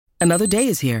Another day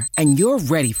is here, and you're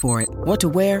ready for it. What to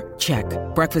wear? Check.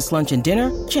 Breakfast, lunch, and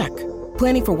dinner? Check.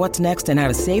 Planning for what's next and how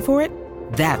to save for it?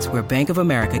 That's where Bank of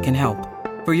America can help.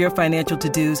 For your financial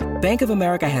to-dos, Bank of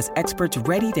America has experts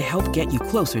ready to help get you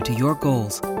closer to your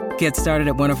goals. Get started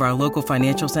at one of our local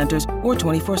financial centers or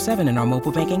 24/7 in our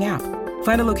mobile banking app.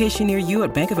 Find a location near you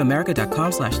at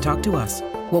bankofamerica.com/talktous.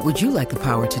 What would you like the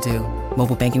power to do?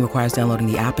 Mobile banking requires downloading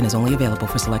the app and is only available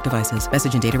for select devices.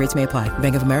 Message and data rates may apply.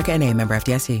 Bank of America N.A., member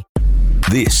FDIC.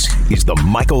 This is the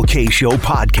Michael Kay Show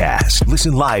podcast.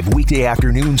 Listen live weekday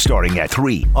afternoon starting at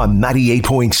 3 on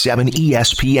 98.7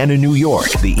 ESPN in New York,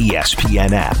 the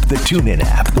ESPN app, the TuneIn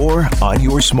app, or on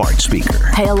your smart speaker.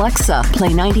 Hey, Alexa, play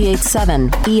 98.7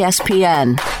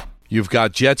 ESPN. You've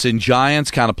got Jets and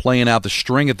Giants kind of playing out the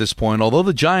string at this point, although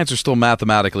the Giants are still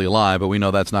mathematically alive, but we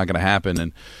know that's not going to happen.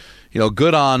 And,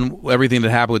 good on everything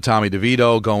that happened with Tommy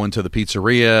DeVito going to the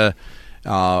pizzeria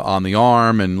on the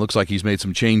arm, and looks like he's made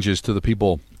some changes to the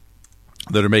people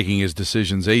that are making his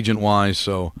decisions agent-wise,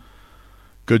 so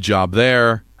good job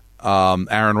there.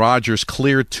 Aaron Rodgers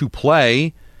cleared to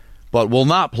play, but will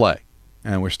not play.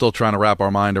 And we're still trying to wrap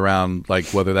our mind around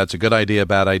whether that's a good idea,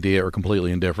 bad idea, or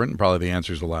completely indifferent. And probably the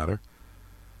answer is the latter.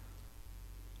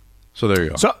 So there you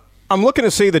go. So I'm looking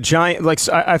to see the Giants.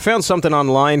 I found something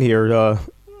online here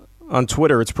on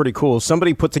Twitter. It's pretty cool.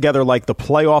 Somebody put together the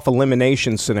playoff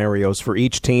elimination scenarios for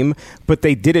each team, but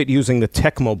they did it using the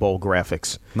Tecmo Bowl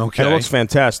graphics. Okay. And it looks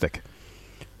fantastic.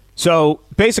 So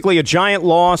basically a Giant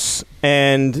loss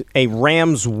and a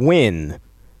Rams win.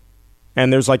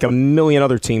 And there's a million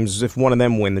other teams. If one of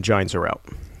them win, the Giants are out.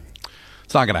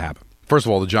 It's not going to happen. First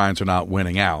of all, the Giants are not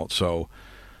winning out, so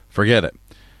forget it.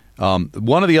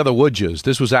 One of the other would-yous,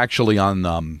 this was actually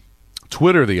on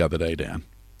Twitter the other day, Dan.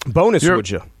 Bonus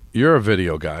would-you? You're a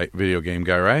video game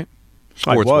guy, right?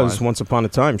 I was once upon a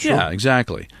time, sure. Yeah,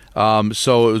 exactly.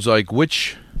 So it was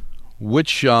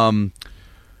which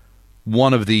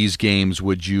one of these games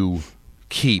would you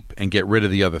keep and get rid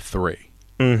of the other three?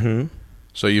 Mm-hmm.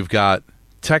 So you've got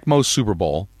Tecmo Super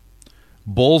Bowl,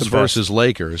 Bulls versus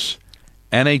Lakers,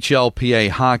 NHLPA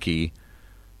hockey,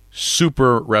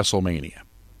 Super WrestleMania.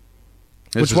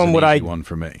 Which one would I? One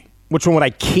for me. Which one would I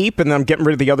keep, and then I'm getting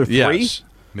rid of the other three?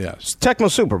 Yes. Tecmo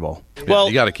Super Bowl. Well,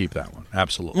 you got to keep that one.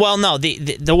 Absolutely. Well, no,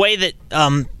 the way that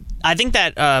I think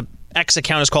that X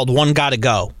account is called One Gotta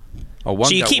Go. Oh, one.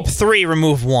 So you keep three,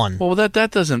 remove one. Well, that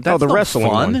doesn't. That's the no wrestling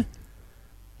fun. One.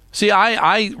 See,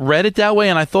 I read it that way,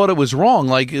 and I thought it was wrong.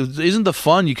 Isn't the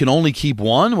fun you can only keep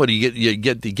one? What do you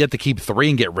get to keep three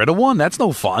and get rid of one? That's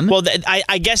no fun. Well,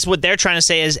 I guess what they're trying to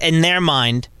say is, in their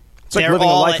mind, they're living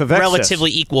a all life at of excess.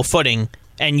 relatively equal footing,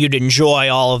 and you'd enjoy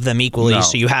all of them equally, No.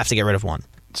 so you have to get rid of one.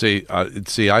 See,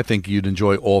 I think you'd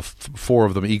enjoy all four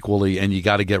of them equally, and you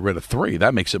got to get rid of three.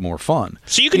 That makes it more fun.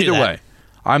 So you can Either do that. way.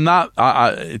 I'm not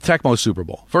Tecmo Super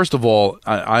Bowl. First of all,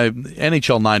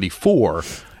 NHL 94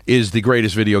 is the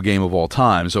greatest video game of all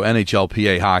time. So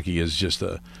NHLPA hockey is just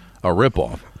a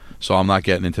ripoff. So I'm not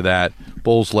getting into that.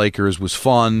 Bulls Lakers was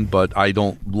fun, but I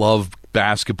don't love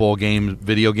basketball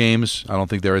video games. I don't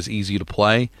think they're as easy to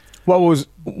play. What was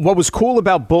cool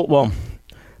about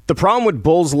the problem with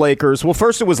Bulls Lakers, well,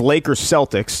 first it was Lakers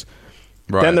Celtics.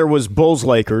 Right. Then there was Bulls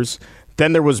Lakers.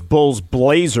 Then there was Bulls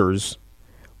Blazers.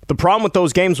 The problem with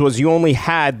those games was you only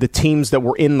had the teams that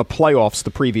were in the playoffs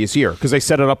the previous year because they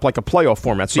set it up like a playoff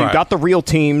format. So you got the real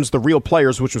teams, the real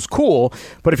players, which was cool.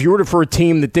 But if you rooted for a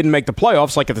team that didn't make the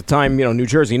playoffs, like at the time, New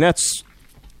Jersey Nets,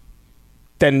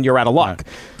 then you're out of luck.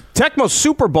 Right. Tecmo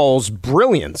Super Bowl's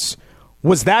brilliance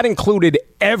was that included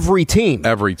every team.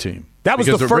 Every team. That was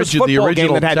the first football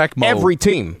game that had Tecmo, every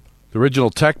team. The original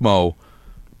Tecmo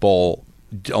Bowl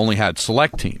only had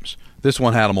select teams. This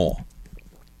one had them all.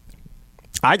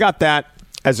 I got that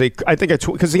because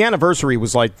the anniversary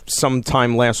was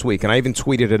sometime last week, and I even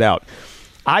tweeted it out.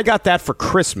 I got that for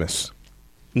Christmas,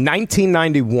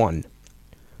 1991.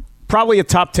 Probably a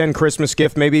top 10 Christmas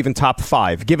gift, maybe even top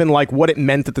 5, given what it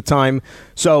meant at the time.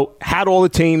 So had all the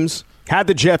teams, had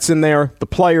the Jets in there, the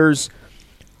players.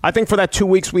 I think for that 2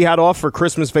 weeks we had off for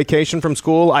Christmas vacation from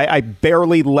school, I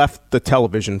barely left the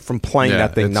television from playing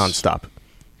that thing nonstop.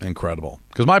 Incredible.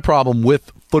 Because my problem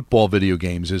with football video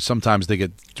games is sometimes they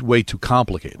get way too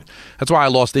complicated. That's why I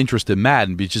lost interest in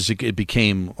Madden, because it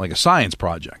became like a science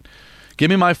project. Give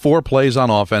me my 4 plays on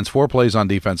offense, 4 plays on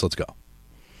defense, let's go.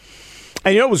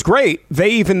 And it was great. They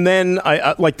even then,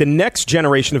 the next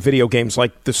generation of video games,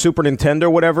 like the Super Nintendo or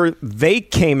whatever, they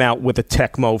came out with a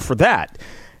Tecmo for that.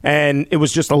 And it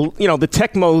was just, the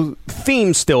Tecmo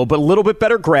theme still, but a little bit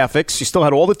better graphics. You still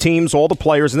had all the teams, all the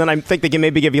players, and then I think they can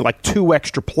maybe give you 2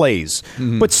 extra plays.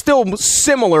 Mm-hmm. But still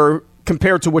similar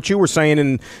compared to what you were saying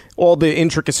and all the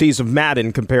intricacies of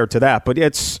Madden compared to that. But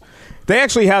they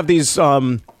actually have these,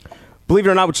 believe it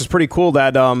or not, which is pretty cool,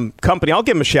 that company. I'll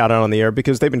give them a shout out on the air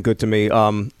because they've been good to me.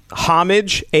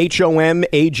 Homage,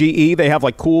 HOMAGE. They have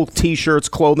like cool T-shirts,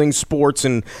 clothing, sports,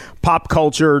 and pop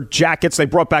culture jackets. They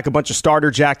brought back a bunch of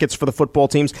starter jackets for the football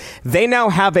teams. They now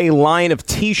have a line of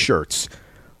T-shirts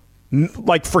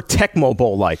like for Tecmo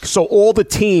Bowl, like. So all the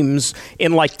teams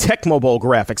in like Tecmo Bowl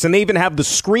graphics. And they even have the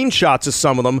screenshots of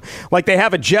some of them. Like they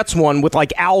have a Jets one with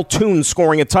like Al Toon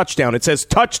scoring a touchdown. It says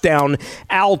touchdown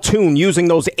Al Toon using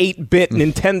those 8-bit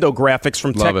Nintendo graphics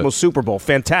from Tecmo Super Bowl.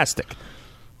 Fantastic.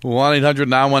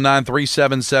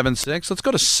 1-800-919-3776. Let's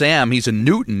go to Sam. He's in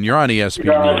Newton. You're on ESPN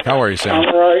New York. How are you, Sam?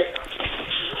 All right.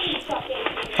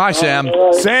 Hi, Sam.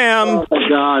 Right. Sam. Oh, my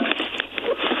God.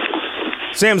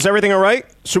 Sam, is everything all right?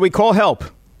 Should we call help?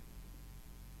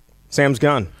 Sam's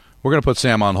gone. We're going to put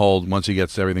Sam on hold. Once he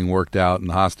gets everything worked out in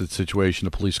the hostage situation,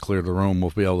 the police clear the room,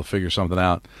 we'll be able to figure something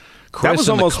out. That was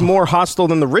almost more hostile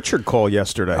than the Richard call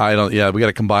yesterday. Yeah, we got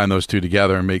to combine those two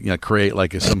together and create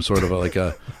like some sort of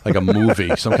a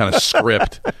movie, some kind of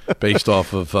script based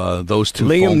off of those two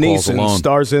Liam phone calls Neeson alone.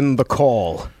 stars in The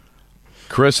Call.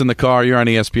 Chris in the car. You're on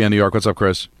ESPN New York. What's up,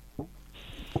 Chris?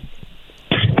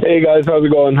 Hey, guys. How's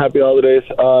it going? Happy holidays.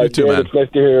 You too, man. It's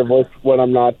nice to hear your voice when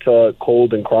I'm not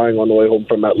cold and crying on the way home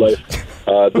from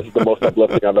MetLife. This is the most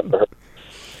uplifting I've ever heard.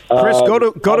 Chris, go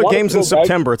to games in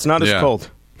September. It's not as cold.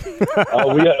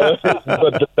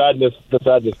 But the sadness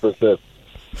persists.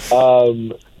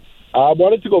 I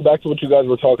wanted to go back to what you guys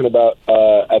were talking about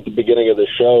at the beginning of the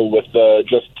show with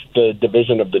just the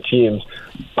division of the teams.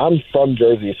 I'm from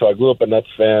Jersey, so I grew up a Nets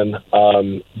fan,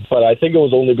 but I think it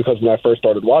was only because when I first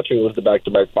started watching, it was the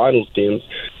back-to-back finals teams.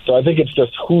 So I think it's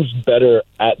just who's better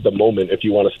at the moment if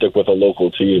you want to stick with a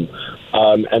local team.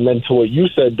 And then to what you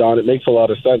said, Don, it makes a lot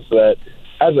of sense that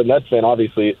as a Nets fan,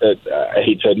 obviously, I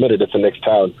hate to admit it, it's a Knicks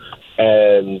town.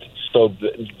 And so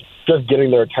just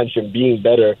getting their attention, being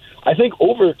better. I think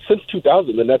since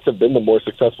 2000, the Nets have been the more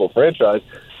successful franchise,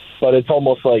 but it's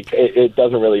almost like it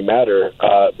doesn't really matter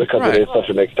because it is such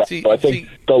a Knicks town. So I think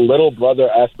the little brother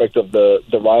aspect of the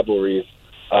rivalries,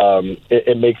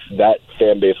 it makes that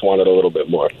fan base want it a little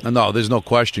bit more. No, there's no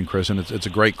question, Chris, and it's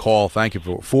a great call. Thank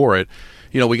you for it.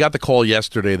 We got the call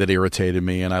yesterday that irritated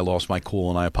me, and I lost my cool,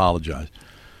 and I apologize.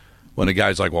 When a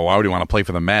guy's like, well, why would you want to play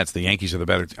for the Mets? The Yankees are the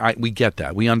better we get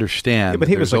that. We understand. Yeah, but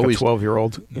he was like a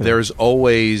 12-year-old. There's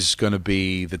always going to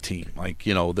be the team. Like,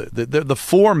 the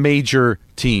four major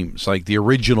teams, like the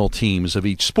original teams of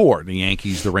each sport, the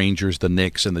Yankees, the Rangers, the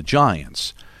Knicks, and the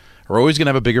Giants, are always going to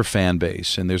have a bigger fan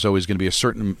base, and there's always going to be a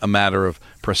certain matter of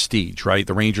prestige, right?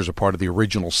 The Rangers are part of the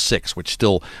original six, which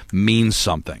still means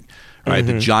something. Right,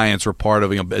 The Giants were part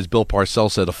of, as Bill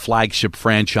Parcells said, a flagship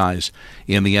franchise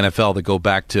in the NFL that go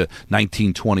back to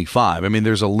 1925. I mean,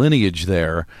 there's a lineage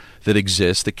there that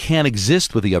exists that can't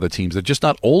exist with the other teams. They're just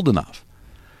not old enough.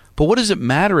 But what does it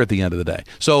matter at the end of the day?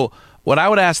 So what I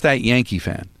would ask that Yankee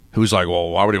fan who's like, well,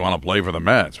 why would he want to play for the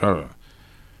Mets? All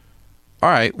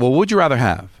right, well, what would you rather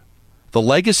have? The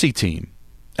legacy team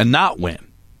and not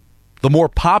win? The more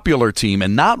popular team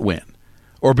and not win?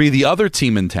 Or be the other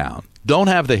team in town? Don't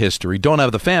have the history, don't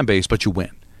have the fan base, but you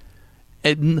win.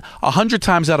 And 100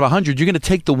 times out of 100, you're going to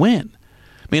take the win.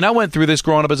 I mean, I went through this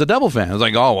growing up as a Devil fan. I was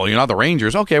like, oh, well, you're not the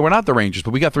Rangers. Okay, we're not the Rangers,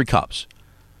 but we got 3 cups.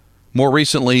 More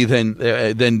recently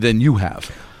than you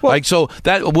have. Well, like, so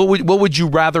that what would you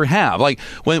rather have? Like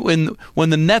when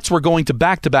the Nets were going to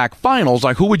back-to-back finals,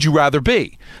 like who would you rather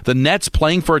be? The Nets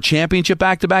playing for a championship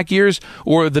back-to-back years,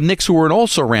 or the Knicks who were an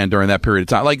also-ran during that period of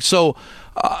time? Like, so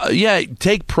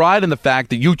take pride in the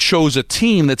fact that you chose a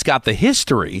team that's got the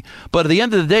history, but at the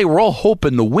end of the day, we're all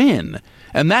hoping to win.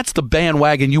 And that's the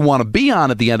bandwagon you want to be on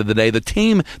at the end of the day, the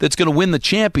team that's going to win the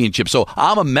championship. So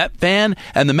I'm a Met fan,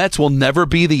 and the Mets will never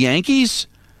be the Yankees.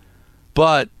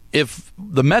 But if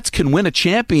the Mets can win a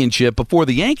championship before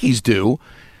the Yankees do,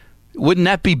 wouldn't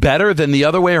that be better than the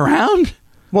other way around?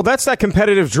 Well, that's that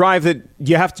competitive drive that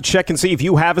you have to check and see if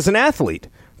you have as an athlete.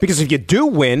 Because if you do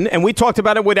win, and we talked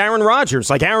about it with Aaron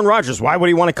Rodgers, like Aaron Rodgers, why would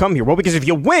he want to come here? Well, because if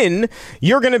you win,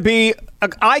 you're going to be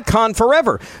an icon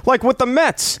forever. Like with the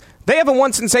Mets, they haven't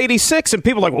won since '86, and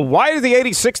people are like, well, why are the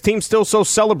 '86 team still so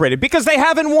celebrated? Because they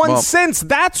haven't won since.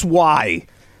 That's why.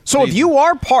 So if you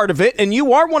are part of it, and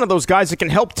you are one of those guys that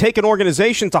can help take an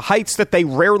organization to heights that they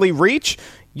rarely reach,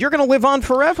 you're going to live on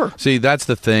forever. See, that's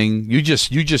the thing. You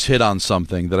just hit on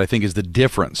something that I think is the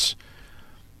difference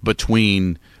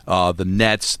between the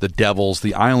Nets, the Devils,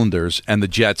 the Islanders, and the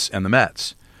Jets and the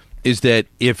Mets, is that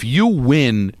if you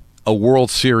win a World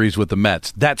Series with the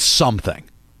Mets, that's something,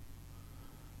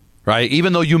 right?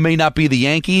 Even though you may not be the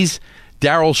Yankees,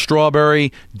 Darryl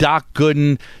Strawberry, Doc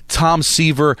Gooden, Tom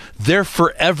Seaver, they're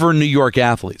forever New York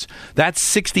athletes. That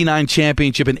 69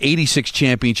 championship and 86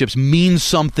 championships mean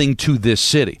something to this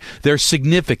city. They're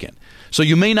significant. So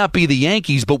you may not be the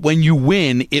Yankees, but when you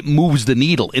win, it moves the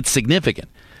needle. It's significant.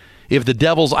 If the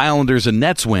Devils, Islanders, and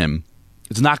Nets win,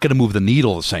 it's not going to move the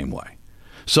needle the same way.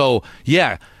 So,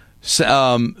 yeah,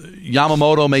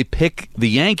 Yamamoto may pick the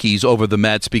Yankees over the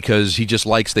Mets because he just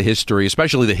likes the history,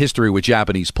 especially the history with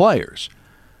Japanese players,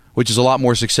 which is a lot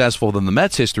more successful than the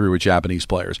Mets' history with Japanese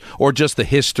players, or just the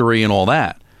history and all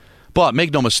that. But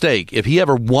make no mistake, if he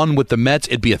ever won with the Mets,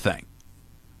 it'd be a thing.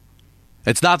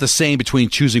 It's not the same between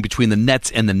choosing between the Nets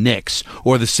and the Knicks,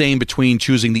 or the same between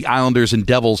choosing the Islanders and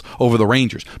Devils over the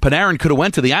Rangers. Panarin could have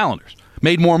went to the Islanders,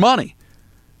 made more money,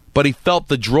 but he felt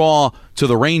the draw to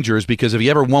the Rangers because if he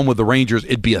ever won with the Rangers,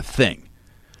 it'd be a thing.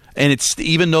 And it's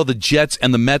even though the Jets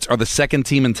and the Mets are the second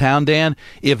team in town, Dan,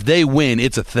 if they win,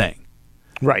 it's a thing.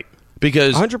 Right.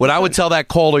 Because 100%. what I would tell that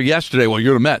caller yesterday, well,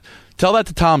 you're the Met, tell that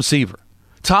to Tom Seaver.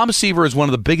 Tom Seaver is one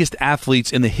of the biggest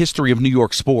athletes in the history of New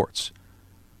York sports.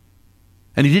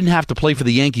 And he didn't have to play for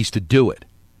the Yankees to do it.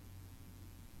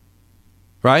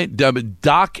 Right?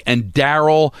 Doc and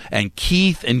Darryl and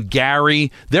Keith and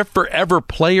Gary, they're forever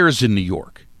players in New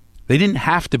York. They didn't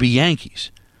have to be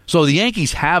Yankees. So the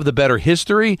Yankees have the better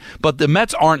history, but the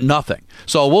Mets aren't nothing.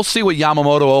 So we'll see what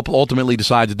Yamamoto ultimately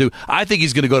decides to do. I think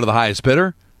he's going to go to the highest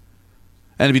bidder.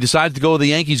 And if he decides to go with the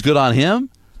Yankees, good on him.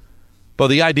 But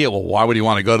the idea, well, why would he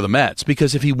want to go to the Mets?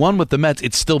 Because if he won with the Mets,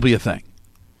 it'd still be a thing.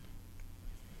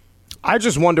 I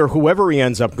just wonder whoever he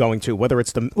ends up going to, whether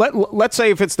it's let's say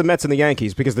if it's the Mets and the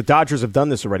Yankees, because the Dodgers have done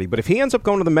this already, but if he ends up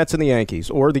going to the Mets and the Yankees,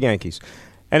 or the Yankees,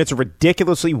 and it's a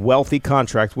ridiculously wealthy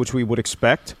contract, which we would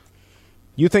expect,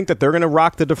 you think that they're going to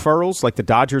rock the deferrals like the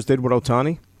Dodgers did with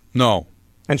Ohtani? No.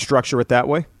 And structure it that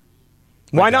way?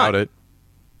 Why I not? doubt it.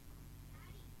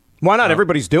 Why not?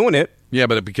 Everybody's doing it. Yeah,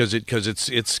 but because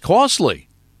it's costly.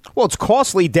 Well, it's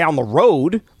costly down the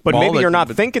road, but Well, maybe you're not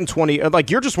thinking 20. Like,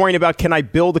 you're just worrying about, can I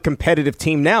build a competitive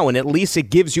team now? And at least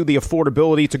it gives you the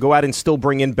affordability to go out and still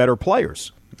bring in better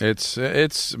players. But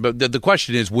the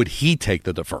question is, would he take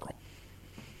the deferral?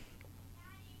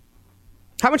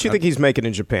 How much do you think he's making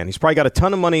in Japan? He's probably got a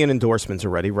ton of money in endorsements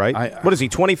already, right? What is he,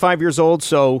 25 years old?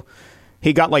 So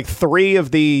he got like 3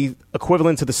 of the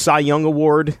equivalent to the Cy Young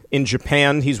Award in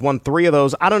Japan. He's won 3 of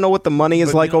those. I don't know what the money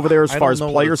is over there as far as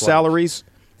player salaries.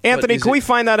 Anthony, can we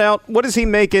find that out? What is he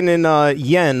making in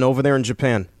yen over there in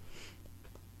Japan?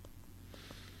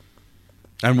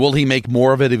 And will he make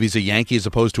more of it if he's a Yankee as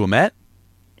opposed to a Met?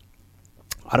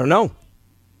 I don't know.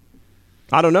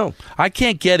 I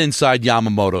can't get inside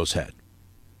Yamamoto's head.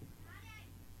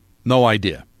 No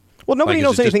idea. Well, nobody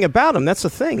knows anything about him. That's the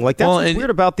thing. Like, that's what's weird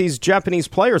about these Japanese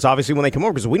players, obviously, when they come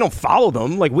over, because we don't follow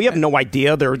them. Like, we have no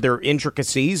idea their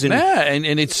intricacies. And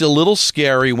it's a little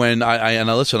scary when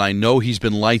I know he's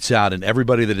been lights out, and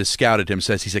everybody that has scouted him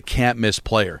says he's a can't-miss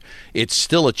player. It's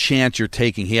still a chance you're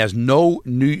taking. He has no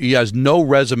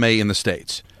resume in the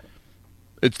States.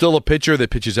 It's still a pitcher that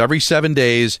pitches every 7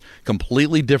 days,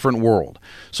 completely different world.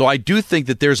 So I do think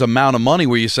that there's amount of money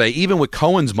where you say, even with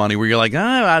Cohen's money, where you're like,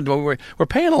 we're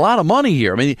paying a lot of money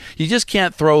here. I mean, you just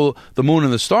can't throw the moon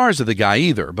and the stars at the guy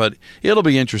either. But it'll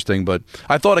be interesting. But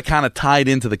I thought it kind of tied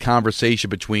into the conversation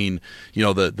between,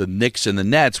 the Knicks and the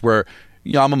Nets, where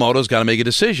Yamamoto's got to make a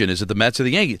decision. Is it the Mets or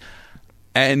the Yankees?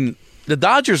 And the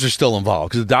Dodgers are still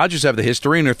involved because the Dodgers have the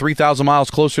history and they're 3,000 miles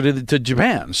closer to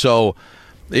Japan. So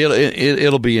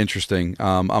It'll be interesting.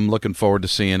 I'm looking forward to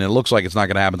seeing it. It looks like it's not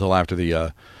going to happen until after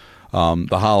the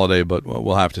holiday, but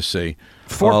we'll have to see.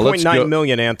 $4.9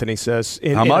 million, Anthony says.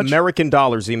 In American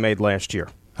dollars he made last year.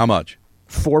 How much?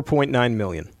 $4.9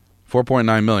 million.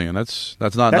 $4.9 million. That's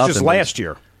not nothing. That's just last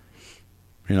year.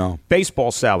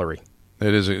 Baseball salary.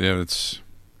 It is. It's.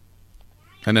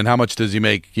 And then how much does he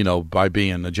make? By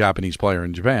being a Japanese player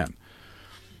in Japan?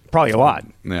 Probably a lot.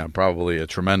 Yeah, probably a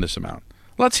tremendous amount.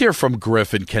 Let's hear from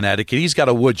Griff in Connecticut. He's got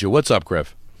a would you. What's up,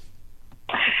 Griff?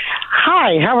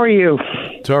 Hi, how are you?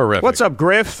 Terrific. What's up,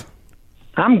 Griff?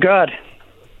 I'm good,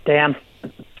 Dan.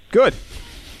 Good.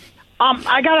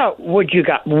 I got a would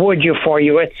you for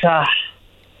you. It's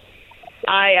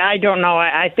I don't know.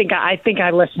 I think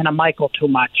I listen to Michael too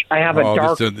much. I have a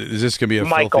dark. Is this gonna be a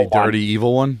Michael filthy, dirty,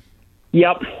 evil one?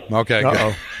 Yep. Okay.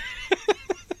 Uh-oh.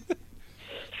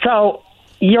 So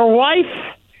your wife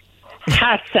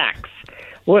has sex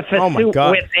with your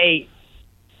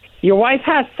wife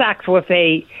has sex with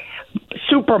a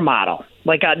supermodel,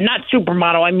 like not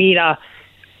supermodel, I mean a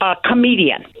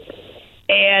comedian.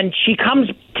 And she comes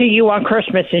to you on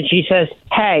Christmas and she says,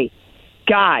 "Hey,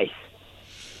 guys,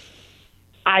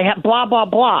 I have blah, blah,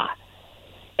 blah."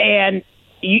 And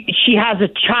she has a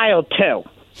child too.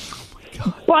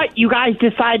 But you guys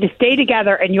decide to stay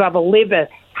together and you have live a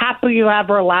happily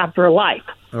ever after life.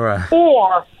 All right.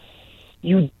 Or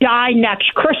you die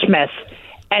next Christmas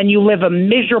and you live a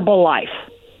miserable life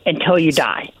until you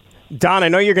die. Don, I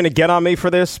know you're going to get on me for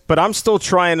this, but I'm still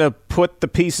trying to put the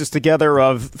pieces together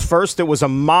of first it was a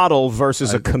model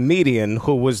versus a comedian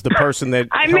who was the person that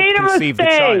I helped made a conceive the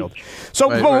mistake. child.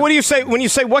 So what do you say when you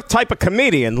say what type of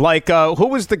comedian? Like who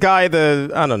was the guy, I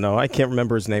don't know, I can't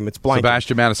remember his name. It's blank.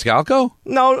 Sebastian Maniscalco?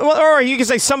 No, or you can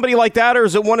say somebody like that, or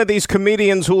is it one of these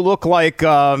comedians who look like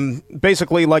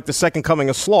basically like the second coming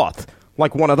of Sloth?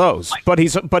 Like one of those. But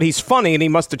he's funny and he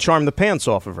must have charmed the pants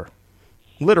off of her.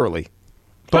 Literally.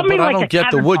 But Like I don't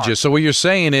get the Kevin would Hart. you. So what you're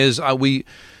saying is we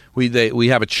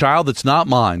have a child that's not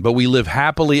mine, but we live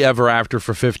happily ever after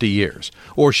for 50 years.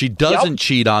 Or she doesn't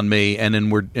cheat on me, and then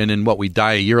we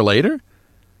die a year later?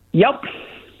 Yep.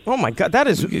 Oh my God, that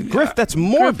is Griff. That's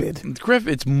morbid. Griff,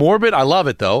 it's morbid. I love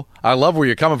it though. I love where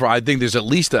you're coming from. I think there's at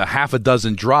least a half a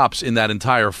dozen drops in that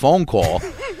entire phone call.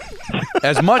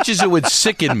 As much as it would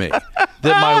sicken me that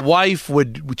my wife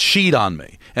would cheat on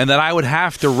me and that I would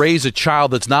have to raise a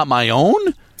child that's not my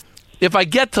own, if I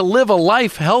get to live a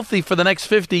life healthy for the next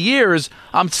 50 years,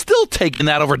 I'm still taking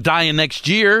that over dying next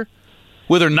year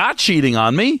with her not cheating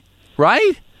on me,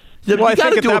 right? You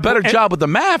got to do a better job with the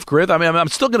math, Griff. I mean, I'm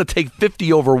still going to take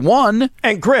 50 over 1.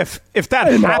 And Griff, if that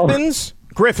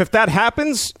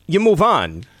happens, you move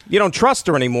on. You don't trust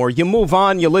her anymore. You move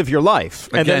on. You live your life,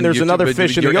 and then there's another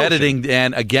fish in the ocean. Editing,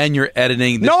 and again, you're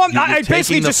editing. No, I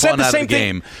basically just said the same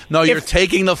thing. No, you're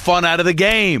taking the fun out of the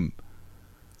game.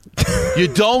 You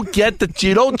don't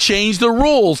change the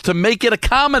rules to make it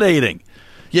accommodating.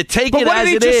 You take it as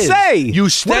it is. You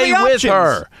stay with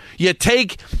her. You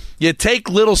take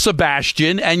little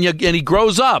Sebastian, and he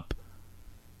grows up,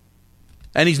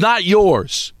 and he's not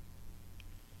yours.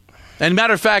 And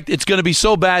matter of fact, it's going to be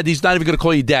so bad, he's not even going to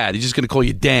call you Dad. He's just going to call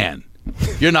you Dan.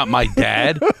 You're not my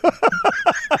dad.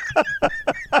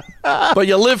 But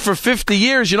you live for 50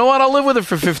 years. You know what? I'll live with her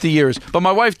for 50 years. But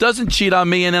my wife doesn't cheat on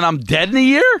me, and then I'm dead in a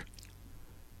year?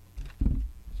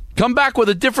 Come back with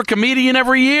a different comedian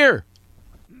every year.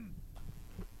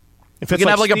 If we can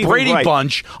have like a Brady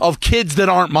Bunch of kids that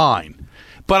aren't mine.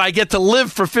 But I get to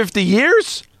live for 50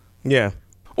 years? Yeah.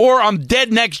 Or I'm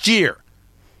dead next year.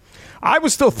 I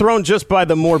was still thrown just by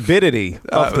the morbidity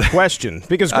of the question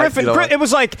because Griffin, it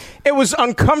was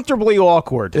uncomfortably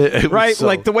awkward, right? So,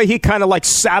 like the way he kind of like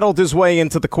saddled his way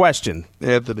into the question.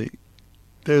 Anthony,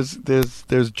 there's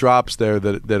drops there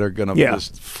that are going to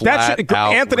just flat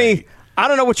out. Anthony, rank. I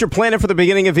don't know what you're planning for the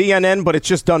beginning of ENN, but it's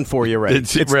just done for you, right?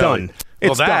 It's really done.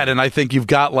 It's done. And I think you've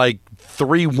got like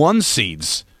 3 1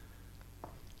 seeds.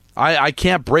 I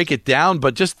can't break it down,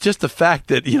 but just the fact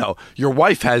that, your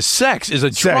wife has sex is a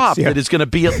drop that is going to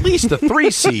be at least a 3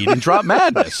 seed in Drop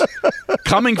Madness.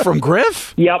 Coming from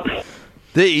Griff? Yep.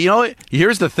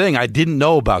 Here's the thing I didn't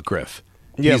know about Griff.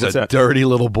 He's a dirty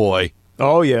little boy.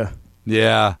 Oh, yeah.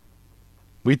 Yeah.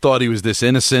 We thought he was this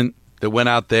innocent that went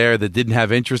out there that didn't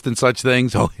have interest in such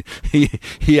things. Oh, he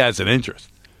has an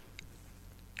interest.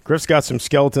 Griff's got some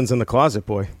skeletons in the closet,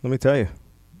 boy. Let me tell you.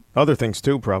 Other things,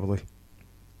 too, probably.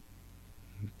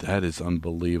 That is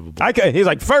unbelievable. He's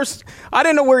like, first, I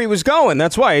didn't know where he was going.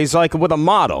 That's why he's like with a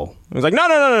model. He's like,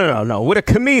 no, with a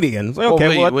comedian. Like,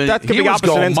 okay, that could be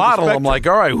opposite ends of the spectrum. I'm like,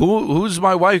 all right, who's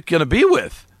my wife going to be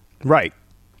with? Right.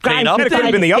 Guys, it could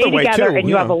have been the other way too. And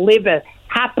you have a live a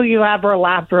happily ever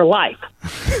after life.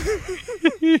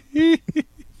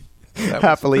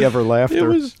 Happily ever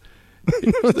laughter. It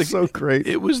was so great.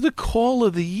 It was the call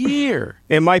of the year.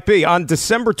 It might be on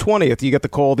December 20th. You get the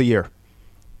call of the year.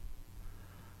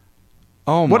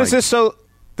 Oh, my. What is this? So,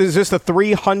 is this the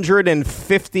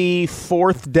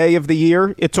 354th day of the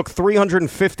year? It took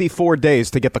 354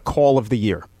 days to get the call of the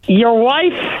year. Your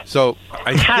wife had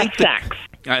sex.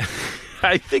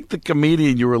 I think the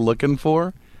comedian you were looking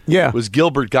for was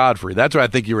Gilbert Godfrey. That's what I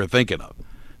think you were thinking of.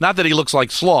 Not that he looks like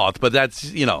Sloth, but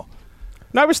that's, No,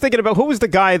 I was thinking about who was the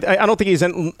guy. I don't think he's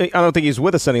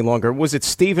with us any longer. Was it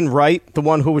Stephen Wright, the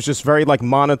one who was just very like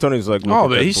monotone? He's like,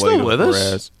 but he's still with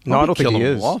us. No, I don't think he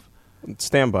is. Off.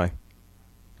 Stand by.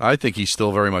 I think he's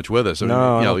still very much with us. I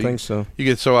don't think so. You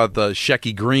could throw out the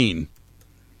Shecky Green.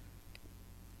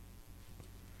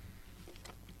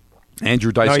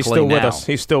 Andrew Dice Clay. He's still with us.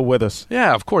 He's still with us.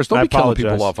 Yeah, of course. Don't be killing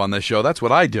people off on this show. That's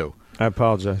what I do. I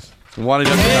apologize.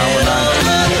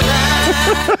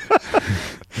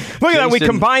 1-800-919. Look at that. We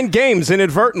combined games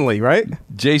inadvertently, right?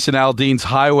 Jason Aldean's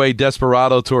Highway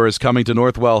Desperado Tour is coming to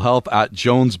Northwell Health at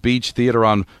Jones Beach Theater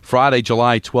on Friday,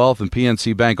 July 12th, and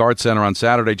PNC Bank Arts Center on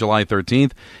Saturday, July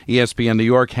 13th. ESPN New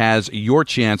York has your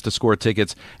chance to score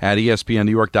tickets at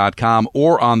ESPNNewYork.com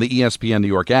or on the ESPN New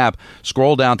York app.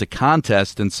 Scroll down to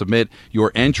Contest and submit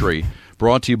your entry.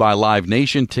 Brought to you by Live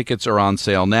Nation. Tickets are on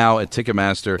sale now at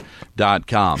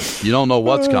Ticketmaster.com. You don't know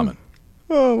what's coming.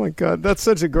 Oh, my God. That's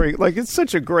such a great, it's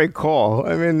such a great call.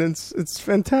 I mean, it's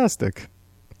fantastic.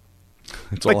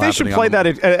 It's like they should play that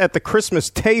at the Christmas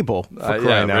table, for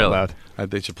crying out loud.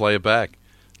 They should play it back.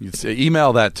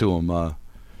 Email that to them,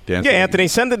 Dan. Yeah, Anthony,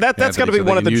 send it. That's got to be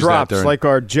one of the drops, like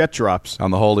our jet drops.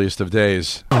 On the holiest of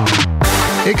days.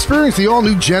 Experience the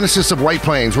all-new Genesis of White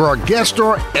Plains, where our guests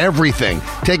store everything.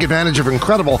 Take advantage of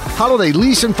incredible holiday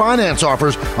lease and finance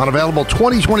offers on available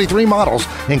 2023 models,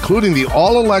 including the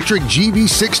all-electric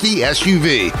GV60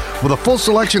 SUV. With a full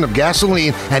selection of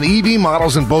gasoline and EV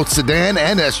models in both sedan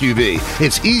and SUV,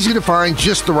 it's easy to find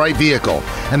just the right vehicle.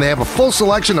 And they have a full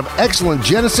selection of excellent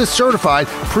Genesis-certified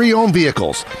pre-owned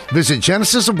vehicles. Visit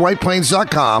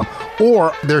GenesisofWhitePlains.com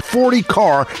or their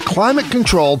 40-car,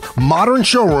 climate-controlled, modern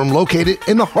showroom located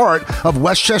in the heart of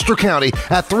Westchester County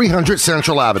at 300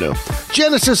 Central Avenue.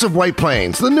 Genesis of White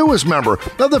Plains, the newest member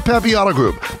of the Pepe Auto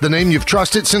Group, the name you've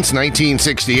trusted since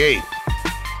 1968.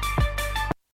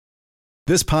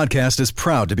 This podcast is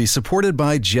proud to be supported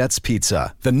by Jets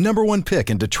Pizza, the #1 pick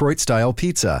in Detroit-style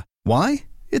pizza. Why?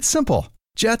 It's simple.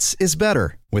 Jets is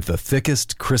better. With the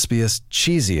thickest, crispiest,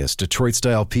 cheesiest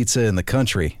Detroit-style pizza in the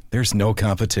country, there's no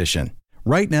competition.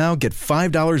 Right now, get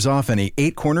 $5 off any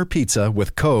 8-corner pizza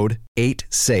with code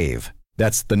 8SAVE.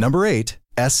 That's the number 8,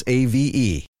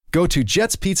 SAVE. Go to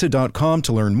jetspizza.com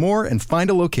to learn more and find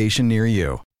a location near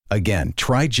you. Again,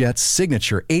 try Jet's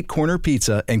signature 8-corner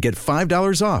pizza and get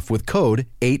 $5 off with code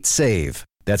 8SAVE.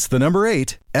 That's the number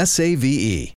 8,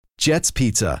 SAVE. Jet's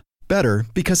Pizza. Better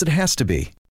because it has to be.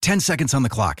 10 seconds on the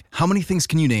clock. How many things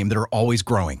can you name that are always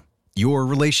growing? Your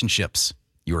relationships,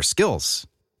 your skills,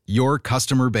 your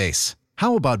customer base.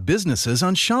 How about businesses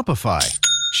on Shopify?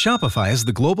 Shopify is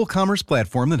the global commerce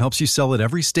platform that helps you sell at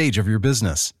every stage of your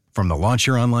business. From the launch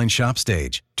your online shop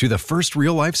stage, to the first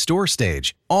real-life store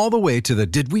stage, all the way to the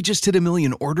did we just hit 1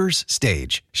 million orders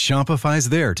stage, Shopify's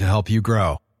there to help you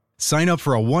grow. Sign up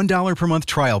for a $1 per month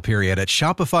trial period at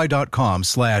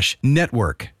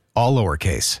shopify.com/network, all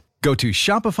lowercase. Go to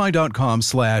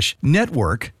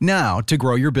shopify.com/network now to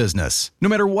grow your business, no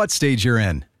matter what stage you're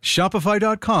in.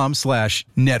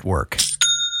 Shopify.com/network.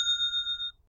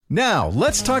 Now,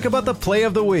 let's talk about the play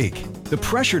of the week. The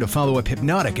pressure to follow up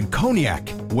Hypnotic and Cognac,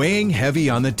 weighing heavy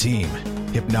on the team.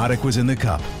 Hypnotic was in the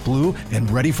cup, blue, and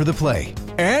ready for the play.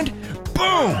 And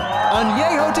boom!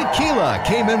 Añejo Tequila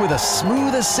came in with a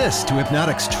smooth assist to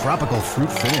Hypnotic's tropical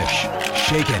fruit finish.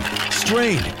 Shaken,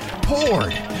 strained,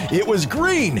 poured. It was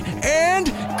green and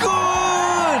good!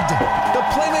 The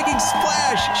playmaking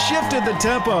splash shifted the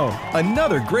tempo.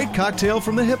 Another great cocktail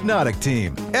from the Hypnotic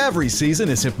team. Every season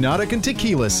is Hypnotic and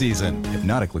Tequila season.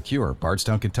 Hypnotic Liqueur,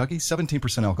 Bardstown, Kentucky,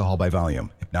 17% alcohol by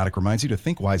volume. Hypnotic reminds you to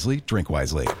think wisely, drink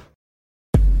wisely.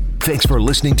 Thanks for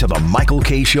listening to the Michael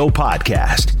K. Show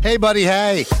podcast. Hey, buddy,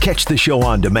 hey. Catch the show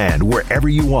on demand wherever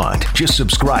you want. Just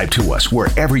subscribe to us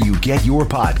wherever you get your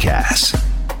podcasts.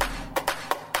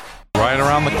 Right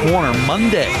around the corner,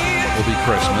 Monday will be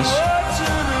Christmas.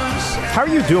 How are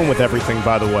you doing with everything,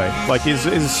 by the way? Like,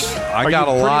 I got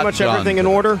a lot pretty much done everything in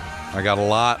today. order? I got a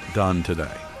lot done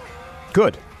today.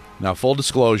 Good. Now, full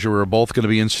disclosure, we were both going to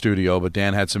be in studio, but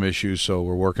Dan had some issues, so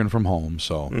we're working from home.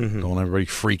 So don't everybody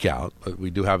freak out. But we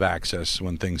do have access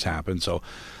when things happen. So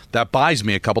that buys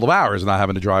me a couple of hours not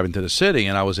having to drive into the city,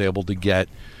 and I was able to get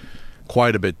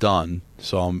quite a bit done.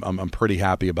 So I'm pretty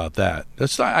happy about that.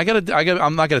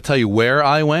 I'm not gonna tell you where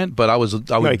I went, but I was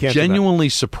genuinely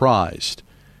surprised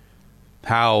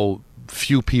how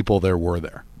few people there were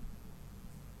there.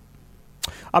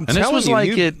 And this was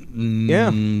like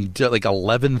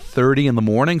 11:30 in the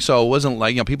morning, so it wasn't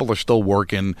like people are still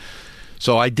working.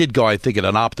 So I did go, I think, at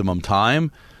an optimum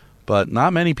time, but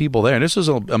not many people there. And this is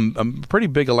a pretty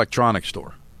big electronics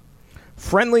store.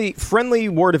 Friendly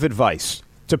word of advice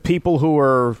to people who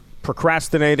are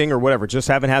procrastinating or whatever, just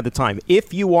haven't had the time.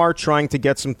 If you are trying to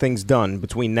get some things done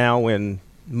between now and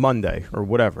Monday or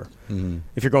whatever,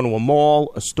 if you're going to a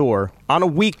mall, a store, on a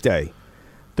weekday,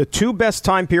 the 2 best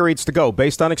time periods to go,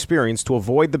 based on experience, to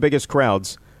avoid the biggest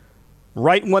crowds,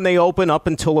 right when they open up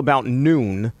until about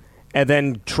noon, and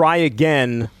then try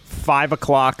again 5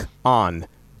 o'clock on,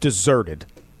 deserted.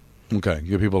 Okay,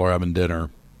 people are having dinner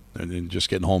and just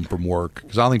getting home from work.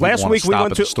 Because I don't think people want to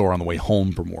stop at the store on the way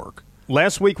home from work.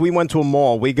 Last week we went to a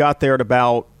mall. We got there at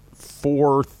about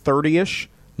 4:30ish.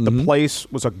 The place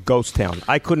was a ghost town.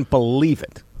 I couldn't believe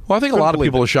it. Well, I think a lot of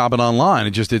people are shopping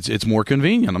online. It's more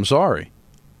convenient. I'm sorry.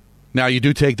 Now, you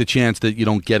do take the chance that you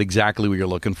don't get exactly what you're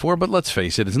looking for, but let's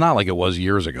face it, it's not like it was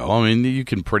years ago. I mean, you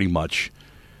can pretty much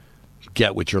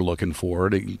get what you're looking for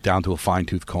down to a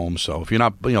fine-tooth comb. So if you're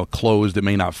not, clothes that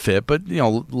may not fit, but,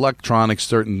 electronics,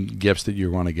 certain gifts that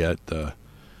you want to get.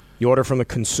 You order from the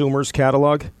consumer's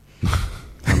catalog?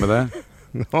 Remember that?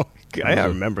 No, I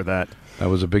remember that. That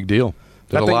was a big deal.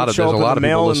 There's a lot of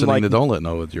people listening that don't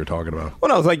know what you're talking about. Well,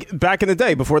 no, it's like back in the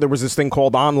day before there was this thing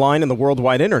called online and the World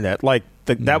Wide Internet.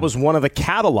 That was one of the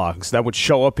catalogs that would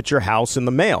show up at your house in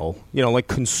the mail. Like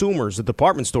Consumers, the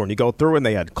department store, and you go through and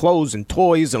they had clothes and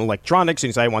toys and electronics, and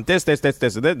you say, I want this,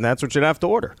 and that's what you'd have to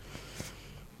order.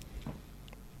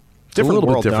 Different, a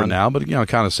little bit different now, but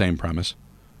kind of same premise.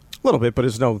 A little bit, but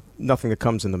there's nothing that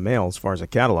comes in the mail as far as a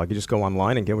catalog. You just go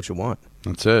online and get what you want.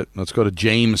 That's it. Let's go to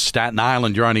James, Staten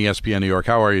Island. You're on ESPN New York.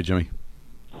 How are you, Jimmy?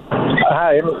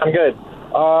 Hi, I'm good.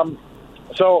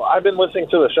 So I've been listening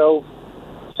to the show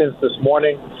since this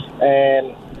morning,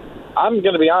 and I'm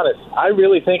going to be honest. I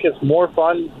really think it's more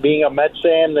fun being a Mets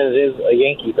fan than it is a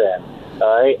Yankee fan.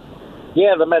 All right?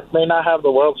 Yeah, the Mets may not have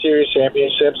the World Series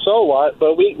championship, so what?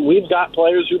 But we've got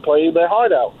players who play their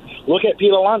heart out. Look at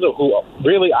Pete Alonso, who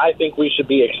really I think we should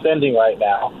be extending right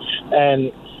now.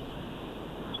 And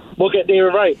look at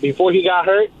David Wright. Before he got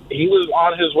hurt, he was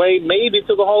on his way maybe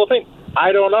to the Hall of Fame.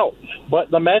 I don't know.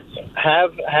 But the Mets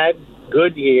have had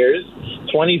good years.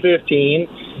 2015,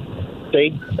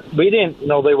 we didn't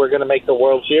know they were going to make the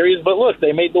World Series. But look,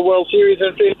 they made the World Series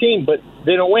in 15, but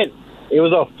didn't win. It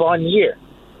was a fun year.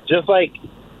 Just like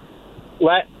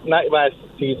not last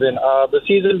season, the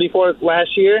season before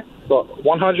last year, the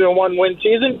 101 win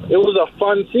season, it was a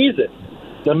fun season.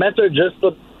 The Mets are just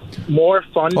the more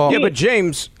fun team. Yeah, but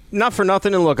James, not for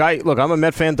nothing, and look, I'm a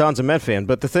Met fan, Don's a Met fan,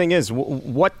 but the thing is,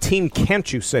 what team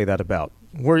can't you say that about?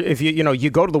 Where if you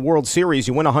go to the World Series,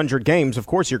 you win 100 games, of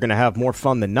course you're going to have more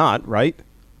fun than not, right?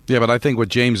 Yeah, but I think what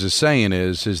James is saying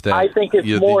is that I think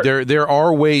it's more. There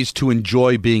are ways to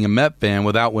enjoy being a Met fan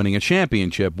without winning a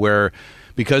championship, where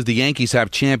because the Yankees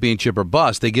have championship or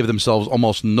bust, they give themselves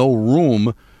almost no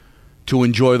room to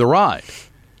enjoy the ride.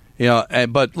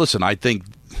 But listen, I think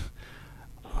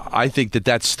that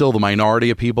that's still the minority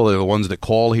of people. They're the ones that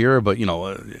call here, but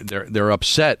they're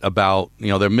upset about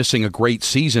they're missing a great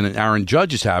season and Aaron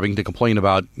Judge is having to complain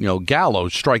about Gallo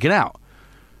striking out.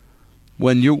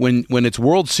 When it's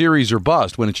World Series or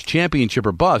bust, when it's championship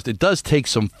or bust, it does take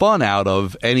some fun out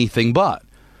of anything but.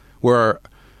 Where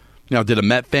did a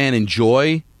Met fan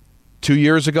enjoy 2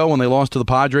 years ago when they lost to the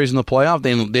Padres in the playoff?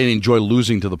 They didn't enjoy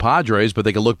losing to the Padres, but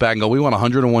they could look back and go, we won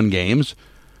 101 games,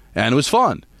 and it was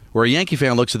fun. Where a Yankee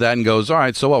fan looks at that and goes, all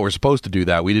right, so what? We're supposed to do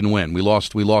that. We didn't win. We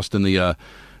lost in the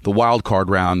wild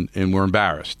card round, and we're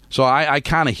embarrassed. So I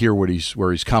kind of hear where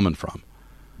he's coming from.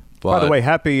 But, by the way,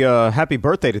 happy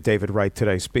birthday to David Wright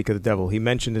today. Speak of the devil. He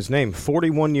mentioned his name.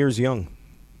 41 years young.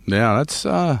 Yeah, that's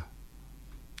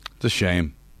it's a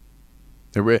shame.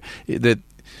 David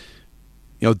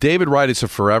Wright is a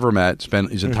forever Met.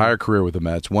 Spent his entire career with the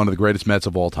Mets. One of the greatest Mets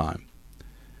of all time.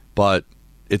 But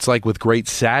it's like with great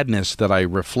sadness that I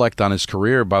reflect on his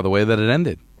career by the way that it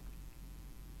ended.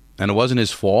 And it wasn't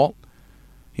his fault.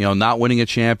 Not winning a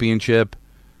championship.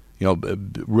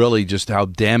 Really just how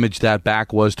damaged that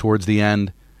back was towards the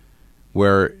end,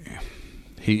 where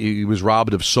he was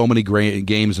robbed of so many great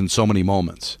games and so many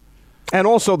moments. And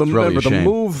also the move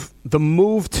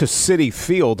to Citi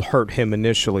Field hurt him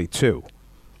initially too,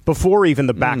 before even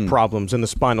the back problems and the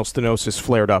spinal stenosis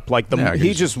flared up.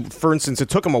 For instance, it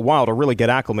took him a while to really get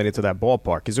acclimated to that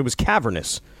ballpark because it was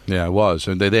cavernous. Yeah, it was,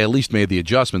 and they at least made the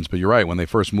adjustments. But you're right, when they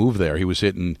first moved there, he was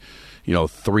hitting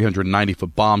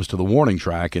 390-foot bombs to the warning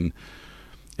track, and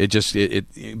because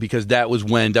that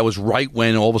was right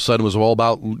when all of a sudden it was all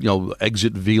about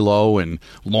exit velo and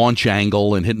launch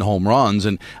angle and hitting home runs,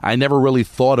 and I never really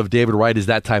thought of David Wright as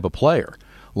that type of player,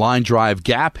 line drive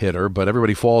gap hitter, but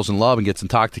everybody falls in love and gets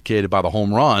intoxicated by the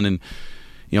home run, and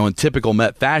in typical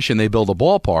Met fashion, they build a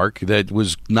ballpark that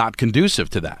was not conducive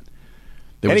to that.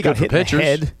 And he got hit in the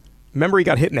head. Remember, he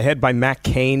got hit in the head by Matt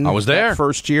Cain. I was there that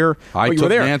first year. I took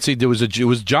Nancy. It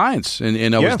was Giants,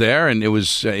 and I was there, and it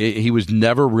was he was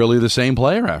never really the same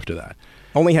player after that.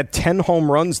 Only had 10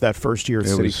 home runs that first year at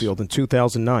Citi Field in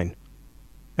 2009,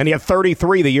 and he had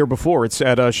 33 the year before. It's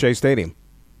at Shea Stadium.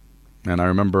 And I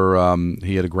remember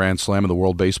he had a grand slam in the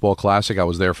World Baseball Classic. I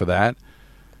was there for that.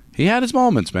 He had his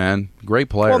moments, man. Great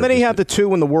player. Well, then he had the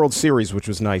 2 in the World Series, which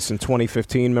was nice in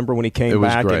 2015. Remember when he came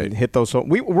back and hit those?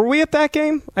 Were we at that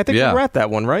game? I think we were at that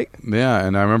one, right? Yeah,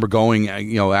 and I remember going,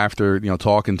 after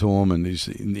talking to him, and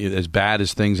as bad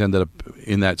as things ended up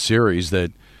in that series,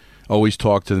 that always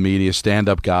talk to the media,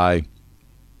 stand-up guy.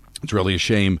 It's really a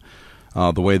shame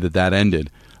the way that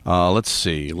ended. Let's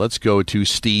see. Let's go to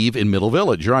Steve in Middle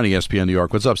Village. You're on ESPN New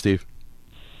York. What's up, Steve?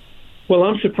 Well,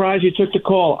 I'm surprised you took the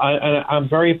call. I'm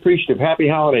very appreciative. Happy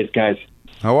holidays, guys.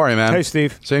 How are you, man? Hey,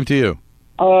 Steve. Same to you.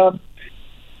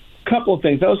 Couple of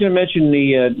things. I was going to mention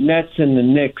the Nets and the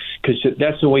Knicks because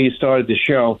that's the way you started the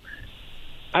show.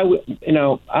 I'm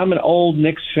an old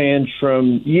Knicks fan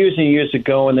from years and years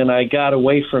ago, and then I got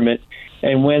away from it.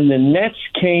 And when the Nets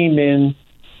came in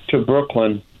to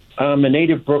Brooklyn, I'm a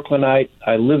native Brooklynite.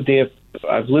 I lived there.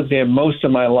 I've lived there most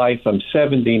of my life. I'm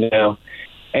 70 now.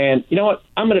 And you know what?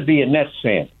 I'm going to be a Nets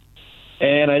fan.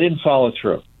 And I didn't follow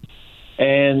through.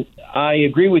 And I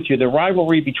agree with you. The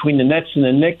rivalry between the Nets and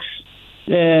the Knicks,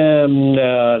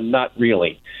 not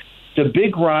really. The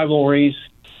big rivalries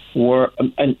were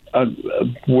the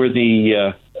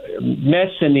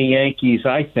Mets and the Yankees,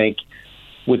 I think,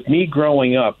 with me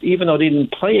growing up, even though they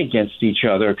didn't play against each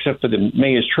other except for the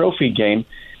Mayor's Trophy game,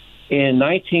 in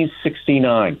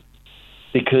 1969,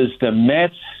 because the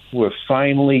Mets were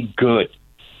finally good.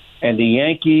 And the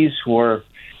Yankees were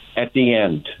at the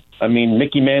end. I mean,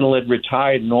 Mickey Mantle had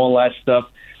retired and all that stuff.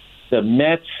 The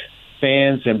Mets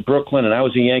fans in Brooklyn, and I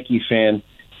was a Yankee fan,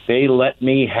 they let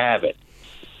me have it.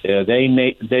 They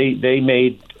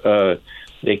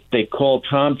called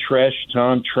Tom Trash,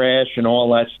 and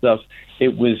all that stuff.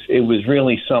 It was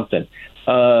really something.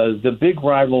 The big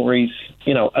rivalries,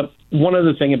 one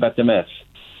other thing about the Mets,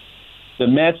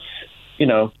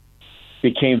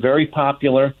 became very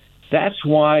popular. That's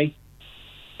why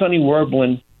Sonny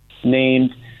Werblin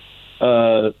named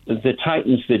the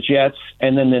Titans the Jets,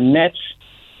 and then the Nets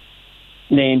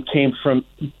name came from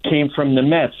the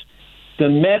Mets. The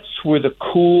Mets were the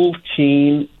cool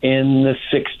team in the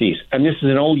 60s. And this is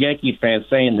an old Yankee fan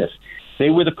saying this. They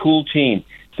were the cool team.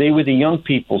 They were the young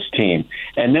people's team.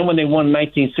 And then when they won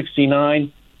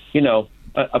 1969,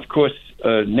 of course,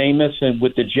 Namath and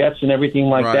with the Jets and everything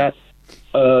like that,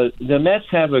 the Mets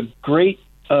have a great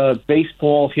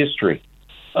baseball history.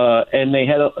 And they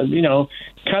had,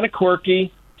 kind of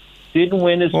quirky, didn't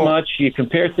win as much. You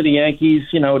compare it to the Yankees,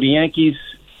 the Yankees,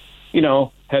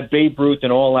 had Babe Ruth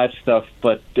and all that stuff.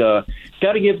 But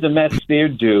got to give the Mets their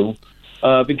due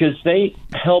because they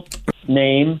helped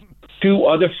name 2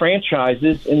 other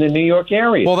franchises in the New York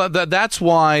area. Well, that's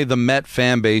why the Met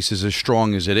fan base is as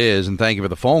strong as it is, and thank you for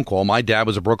the phone call. My dad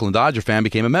was a Brooklyn Dodger fan,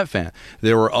 became a Met fan.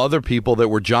 There were other people that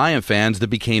were Giant fans that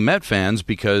became Met fans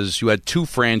because you had 2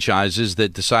 franchises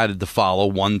that decided to follow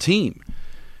one team.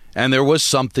 And there was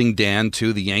something, Dan,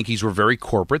 too. The Yankees were very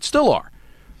corporate, still are.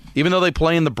 Even though they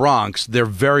play in the Bronx, they're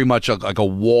very much like a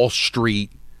Wall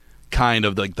Street kind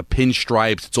of, like the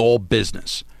pinstripes. It's all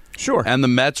business. Sure. And the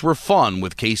Mets were fun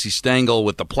with Casey Stengel,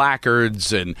 with the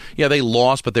placards. And, they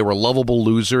lost, but they were lovable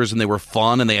losers, and they were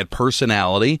fun, and they had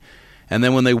personality. And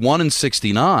then when they won in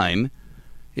 69,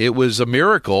 it was a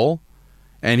miracle.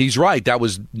 And he's right. That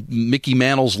was Mickey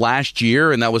Mantle's last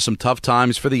year, and that was some tough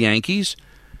times for the Yankees.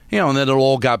 And then it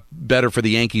all got better for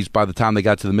the Yankees by the time they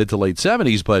got to the mid to late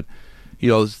 70s. But,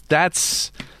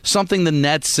 that's something the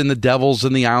Nets and the Devils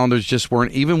and the Islanders just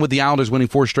weren't. Even with the Islanders winning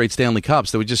 4 straight Stanley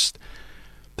Cups, they were just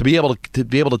to be able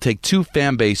to take 2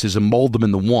 fan bases and mold them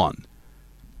into one.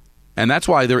 And that's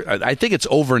why I think it's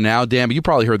over now, Dan, but you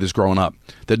probably heard this growing up,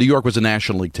 that New York was a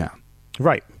National League town.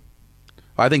 Right.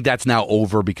 I think that's now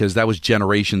over because that was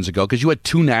generations ago, because you had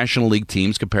 2 National League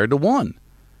teams compared to 1.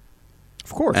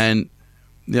 Of course. And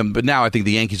but now I think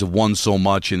the Yankees have won so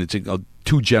much, and it's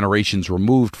 2 generations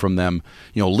removed from them,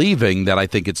 leaving, that I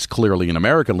think it's clearly an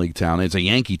American League town. It's a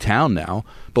Yankee town now,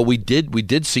 but we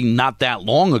did see not that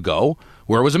long ago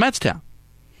where it was a Mets town.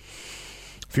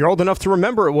 If you're old enough to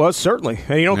remember, it was, certainly.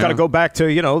 And you don't got to go back to,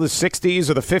 the 60s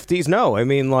or the 50s. No, I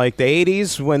mean, like the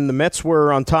 80s when the Mets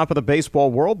were on top of the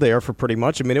baseball world there for pretty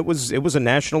much. I mean, it was a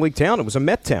National League town. It was a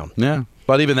Met town. Yeah,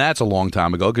 but even that's a long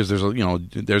time ago because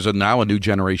there's now a new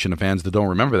generation of fans that don't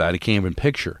remember that. It can't even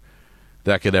picture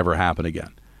that could ever happen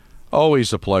again.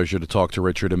 Always a pleasure to talk to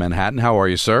Richard in Manhattan. How are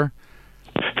you, sir?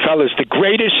 Fellas, the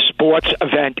greatest sports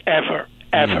event ever.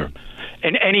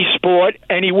 In any sport,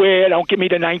 anywhere. Don't give me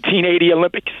the 1980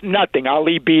 Olympics. Nothing.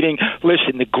 Ali beating.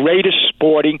 Listen, the greatest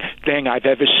sporting thing I've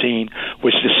ever seen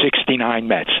was the 69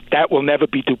 Mets. That will never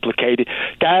be duplicated.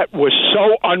 That was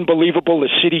so unbelievable. The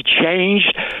city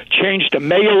changed the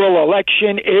mayoral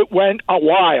election. It went a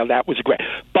while. That was great.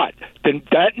 But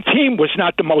that team was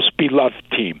not the most beloved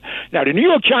team. Now, the New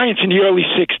York Giants in the early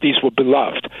 60s were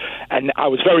beloved, and I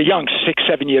was very young, 6,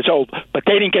 7 years old, but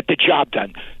they didn't get the job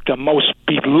done. The most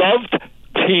beloved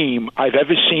team I've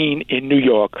ever seen in New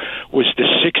York was the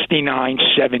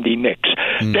 69-70 Knicks.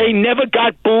 They never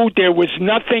got booed. There was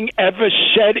nothing ever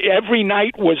said. Every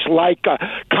night was like a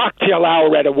cocktail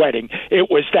hour at a wedding.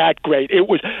 It was that great.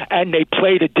 And they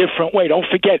played a different way. Don't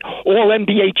forget, all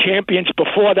NBA champions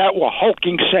before that were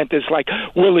hulking centers like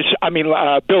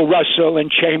Bill Russell and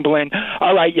Chamberlain.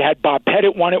 All right, you had Bob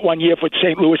Pettit won it one year with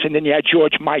St. Louis, and then you had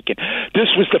George Mikan. This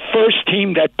was the first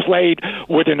team that played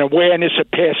with an awareness of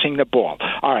passing the ball.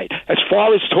 All right, as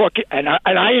far as talking, and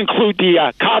I include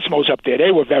the Cosmos up there.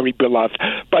 They were very beloved,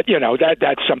 but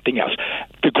that's something else.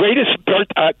 The greatest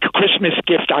Christmas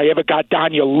gift I ever got,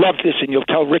 Don, you'll love this, and you'll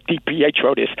tell Rick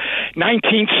DiPietro this.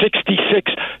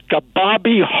 1966, the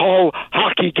Bobby Hull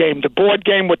hockey game, the board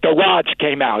game with the rods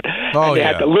came out, and they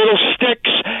had the little sticks.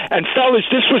 And fellas,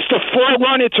 this was the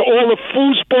forerunner to all the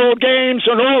foosball games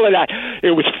and all of that.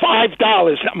 It was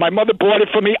 $5. My mother bought it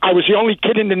for me. I was the only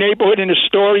kid in the neighborhood in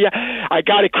Astoria. I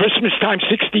got it Christmas time,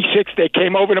 66. They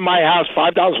came over to my house.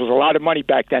 $5 was a lot of money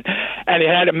back then. And it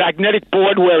had a magnetic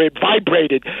board where it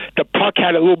vibrated. The puck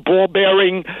had a little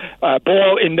ball-bearing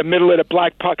ball in the middle of the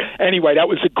black puck. Anyway, that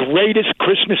was the greatest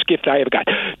Christmas gift I ever got.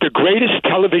 The greatest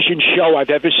television show I've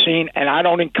ever seen, and I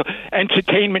don't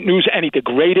entertainment news, the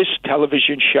greatest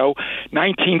television show,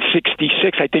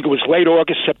 1966. I think it was late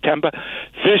August, September.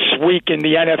 This week in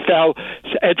the NFL,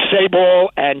 Ed Sabol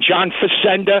and John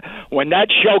Facenda, when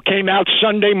that show came out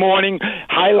Sunday morning,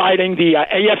 highlighting the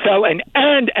AFL and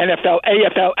NFL,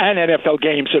 AFL and NFL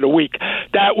games of the week.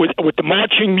 That was with the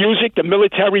marching music, the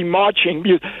military marching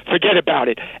music. Forget about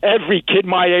it. Every kid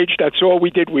my age, that's all we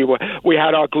did. We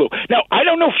had our glue. Now, I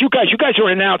don't know if you guys are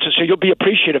announcers, so you'll be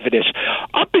appreciative of this.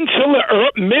 Up until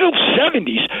the middle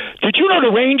 70s, did you know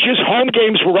the Rangers home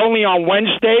games were only on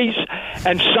Wednesdays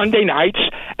and Sunday nights,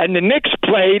 and the Knicks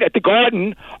played at the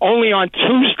Garden only on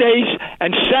Tuesdays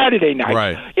and Saturday nights?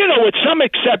 Right. With some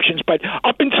exceptions, but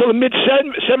up until the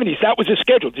mid-70s, that was the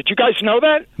schedule. Did you guys know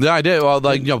that? Yeah, I did. Well,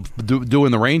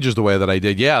 doing the Rangers the way that I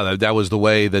did, that was the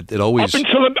way that it always... Up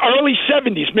until the early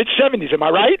 70s, mid-70s, am I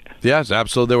right? Yes,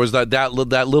 absolutely. There was that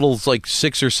little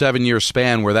 6 or 7 year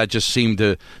span where that just seemed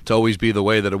to always be the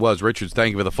way that it was. Richards,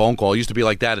 thank you for the phone call. It used to be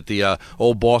like that at the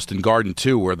old Boston Garden,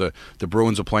 too, where the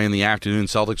Bruins would play in the afternoon,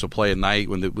 Celtics would play at night,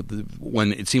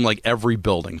 when it seemed like every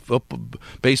building,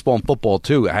 baseball and football,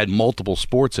 too, had multiple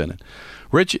sports in it.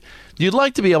 Rich, you'd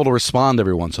like to be able to respond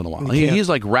every once in a while. He's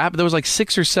like there was like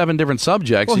 6 or 7 different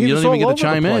subjects, and you don't even get to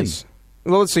chime in.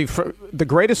 Well, let's see. The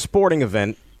greatest sporting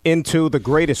event into the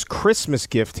greatest Christmas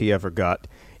gift he ever got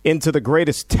into the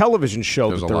greatest television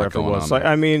show that there ever was.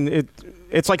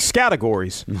 It's like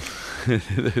categories.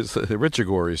 There's the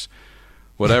Richagories.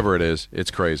 Whatever it is, it's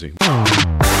crazy.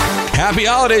 Happy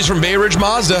holidays from Bay Ridge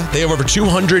Mazda. They have over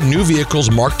 200 new vehicles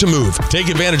marked to move. Take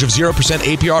advantage of 0%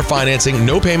 APR financing,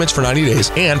 no payments for 90 days,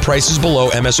 and prices below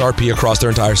MSRP across their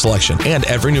entire selection. And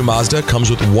every new Mazda comes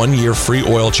with 1 year free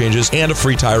oil changes and a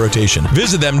free tire rotation.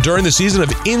 Visit them during the Season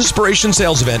of Inspiration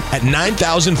sales event at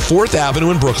 9000 4th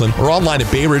Avenue in Brooklyn or online at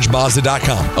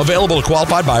BayRidgeMazda.com. Available to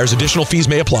qualified buyers. Additional fees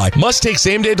may apply. Must take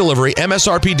same-day delivery.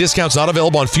 MSRP discounts not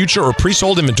available on future or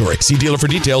pre-sold inventory. See dealer for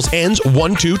details. Ends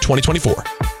 1/2/2024.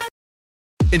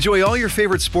 Enjoy all your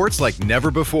favorite sports like never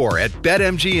before at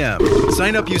BetMGM.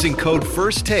 Sign up using code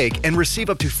FIRSTTAKE and receive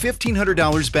up to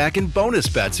 $1,500 back in bonus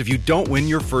bets if you don't win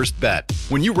your first bet.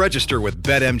 When you register with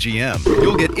BetMGM,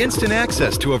 you'll get instant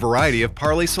access to a variety of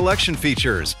parlay selection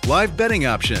features, live betting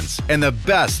options, and the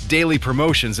best daily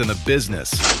promotions in the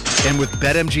business. And with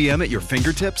BetMGM at your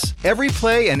fingertips, every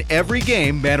play and every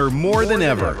game matter more than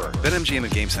ever. BetMGM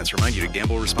and GameSense remind you to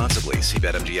gamble responsibly. See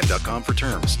BetMGM.com for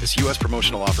terms. This U.S.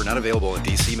 promotional offer not available in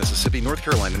D.C., Mississippi, North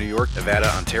Carolina, New York,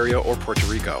 Nevada, Ontario, or Puerto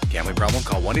Rico. Gambling problem?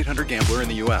 Call 1-800-GAMBLER in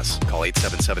the U.S. Call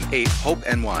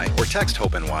 877-8-HOPE-NY or text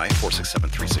HOPE-NY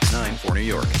 467-369 for New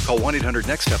York. Call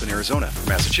 1-800-NEXT-STEP in Arizona. For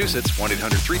Massachusetts,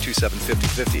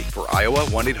 1-800-327-5050. For Iowa,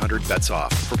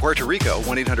 1-800-BETS-OFF. For Puerto Rico,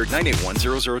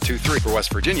 1-800-981-0023. For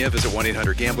West Virginia, visit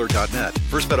 1-800-GAMBLER.net.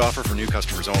 First bet offer for new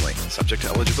customers only. Subject to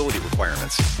eligibility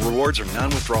requirements. Rewards are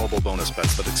non-withdrawable bonus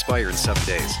bets that expire in 7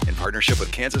 days. In partnership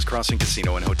with Kansas Crossing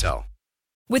Casino and Hotel.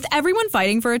 With everyone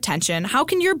fighting for attention, how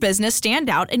can your business stand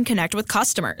out and connect with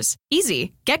customers?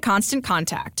 Easy. Get Constant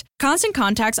Contact. Constant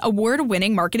Contact's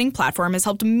award-winning marketing platform has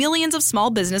helped millions of small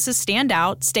businesses stand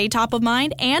out, stay top of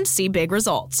mind, and see big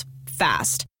results.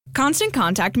 Fast. Constant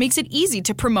Contact makes it easy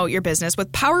to promote your business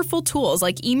with powerful tools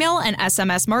like email and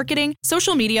SMS marketing,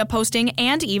 social media posting,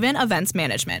 and even events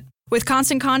management. With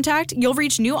Constant Contact, you'll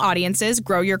reach new audiences,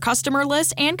 grow your customer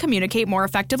list, and communicate more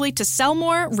effectively to sell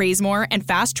more, raise more, and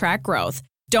fast-track growth.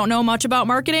 Don't know much about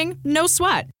marketing? No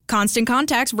sweat. Constant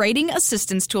Contact's writing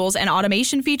assistance tools and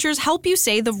automation features help you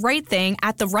say the right thing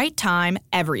at the right time,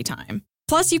 every time.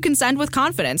 Plus, you can send with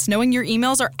confidence, knowing your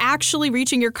emails are actually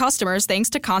reaching your customers thanks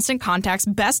to Constant Contact's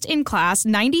best-in-class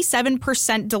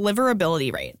 97%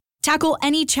 deliverability rate. Tackle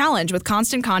any challenge with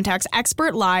Constant Contact's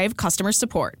expert live customer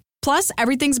support. Plus,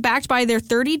 everything's backed by their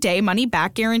 30-day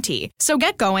money-back guarantee. So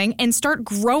get going and start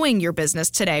growing your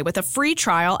business today with a free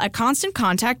trial at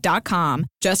ConstantContact.com.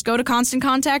 Just go to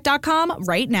ConstantContact.com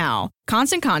right now.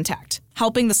 Constant Contact,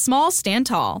 helping the small stand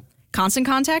tall.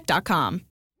 ConstantContact.com.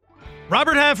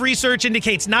 Robert Half research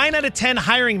indicates 9 out of 10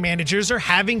 hiring managers are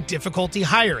having difficulty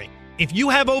hiring. If you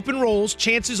have open roles,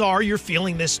 chances are you're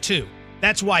feeling this too.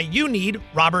 That's why you need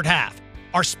Robert Half.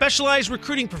 Our specialized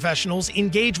recruiting professionals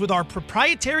engage with our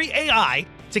proprietary AI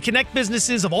to connect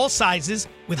businesses of all sizes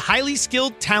with highly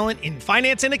skilled talent in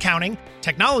finance and accounting,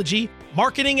 technology,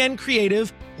 marketing and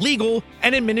creative, legal,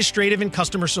 and administrative and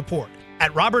customer support.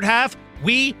 At Robert Half,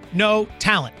 we know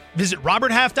talent. Visit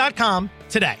roberthalf.com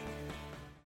today.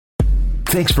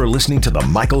 Thanks for listening to the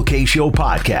Michael K. Show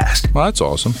podcast. Well, that's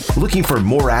awesome. Looking for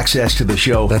more access to the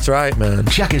show? That's right, man.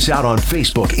 Check us out on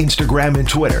Facebook, Instagram, and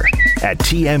Twitter at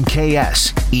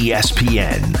TMKS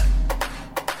ESPN.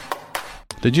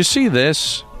 Did you see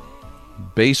this?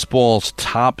 Baseball's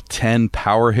top 10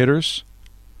 power hitters.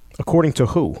 According to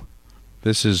who?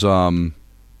 This is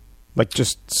like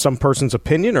just some person's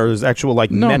opinion, or is actual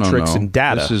metrics and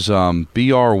data? This is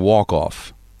BR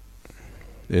Walkoff.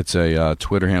 It's a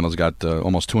Twitter handle. It's got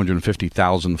almost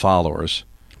 250,000 followers.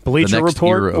 Bleacher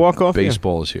Report Walkoff?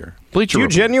 Baseball is here. Bleacher Do you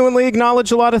Report. genuinely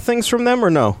acknowledge a lot of things from them, or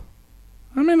no?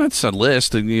 I mean, that's a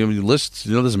list. Lists,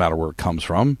 it doesn't matter where it comes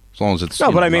from, as long as it's no.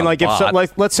 But I mean, not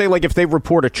if let's say if they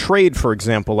report a trade, for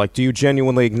example, do you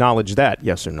genuinely acknowledge that?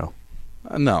 Yes or no?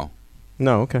 No.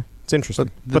 No. Okay, it's interesting.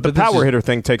 But the power hitter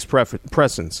thing takes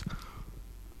precedence.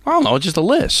 I don't know. It's just a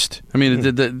list. I mean,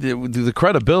 the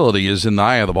credibility is in the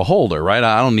eye of the beholder, right?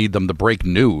 I don't need them to break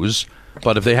news.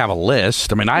 But if they have a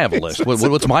list, I mean, I have a list.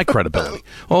 What's my credibility?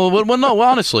 Well, no,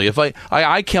 honestly, if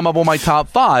I came up with my top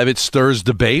 5, it stirs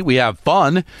debate. We have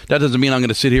fun. That doesn't mean I'm going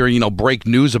to sit here and, break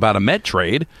news about a Met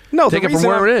trade. No, take it from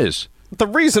where it is. The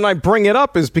reason I bring it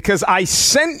up is because I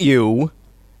sent you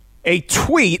a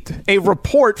tweet, a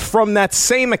report from that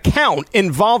same account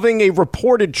involving a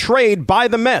reported trade by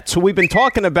the Mets, who we've been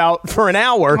talking about for an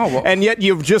hour, and yet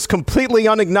you've just completely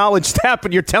unacknowledged that,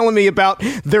 but you're telling me about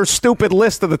their stupid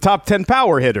list of the top 10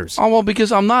 power hitters. Oh, well,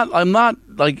 because I'm not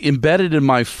embedded in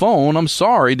my phone. I'm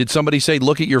sorry. Did somebody say,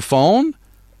 look at your phone?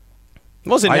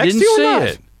 Was it I next didn't to you or see not?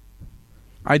 it.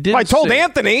 I didn't I told see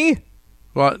Anthony.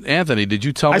 Well, Anthony, did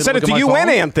you tell me I said it to you and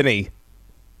Anthony.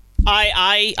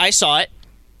 I saw it.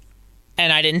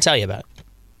 And I didn't tell you about it.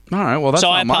 All right, well, that's so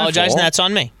not I apologize, my fault. and that's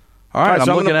on me. All right, I'm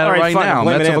looking at it right now.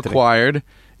 Mets have Anthony. acquired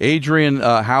Adrian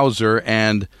Hauser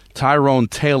and Tyrone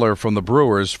Taylor from the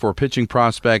Brewers for pitching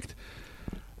prospect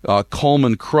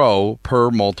Coleman Crowe, per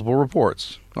multiple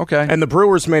reports. Okay. And the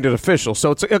Brewers made it official.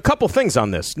 So it's a couple things on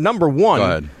this. Number one, Go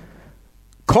ahead.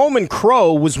 Coleman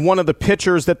Crowe was one of the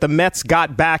pitchers that the Mets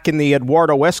got back in the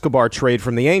Eduardo Escobar trade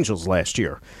from the Angels last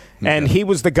year. And he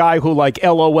was the guy who,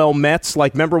 LOL Mets,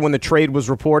 remember when the trade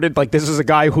was reported? This is a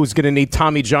guy who's going to need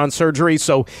Tommy John surgery.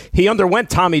 So he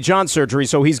underwent Tommy John surgery,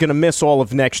 so he's going to miss all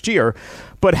of next year.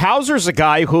 But Hauser's a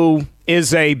guy who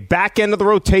is a back end of the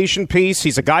rotation piece.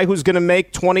 He's a guy who's going to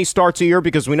make 20 starts a year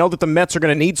because we know that the Mets are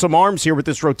going to need some arms here with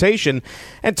this rotation.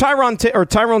 And Tyrone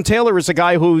Taylor is a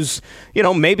guy who's,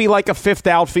 maybe like a fifth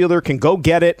outfielder, can go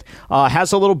get it,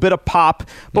 has a little bit of pop.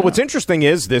 But what's interesting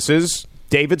is this is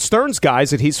David Stern's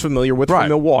guys that he's familiar with from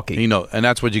Milwaukee. And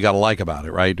that's what you got to like about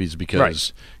it, right? Is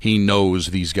because he knows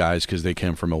these guys because they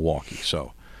came from Milwaukee.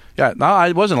 So, yeah, no,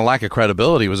 it wasn't a lack of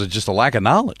credibility. It was just a lack of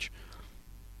knowledge.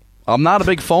 I'm not a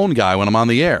big phone guy when I'm on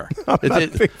the air. I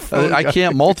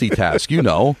can't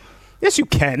multitask, Yes, you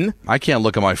can. I can't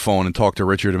look at my phone and talk to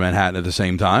Richard in Manhattan at the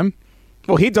same time.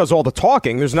 Well, he does all the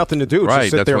talking. There's nothing to do. Right,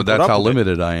 just sit there and that's put how up with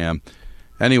limited I am.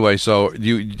 Anyway, so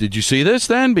did you see this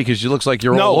then? Because it looks like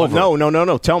you're all over.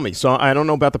 No. Tell me. So I don't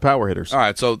know about the power hitters. All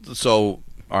right, so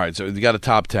you got a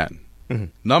top 10. Mm-hmm.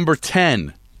 Number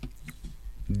 10,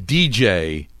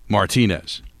 DJ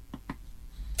Martinez.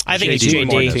 I think it's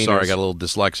JD. Sorry, I got a little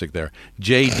dyslexic there.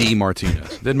 JD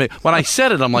Martinez. When I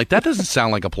said it, I'm like, that doesn't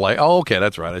sound like a play. Oh, okay,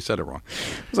 that's right. I said it wrong.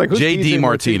 It's like, who's JD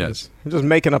Martinez. I'm just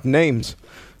making up names.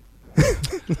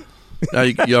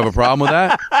 You have a problem with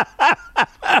that?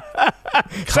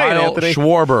 Kyle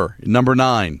Schwarber, number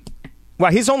 9.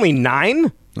 Wow, he's only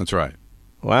 9? That's right.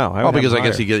 Wow. Well, because I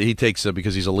guess he takes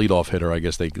because he's a leadoff hitter. I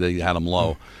guess they had him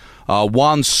low.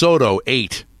 Juan Soto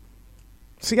 8.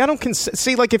 See, I don't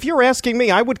see. Like, if you're asking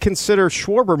me, I would consider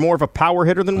Schwarber more of a power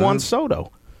hitter than Juan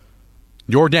Soto.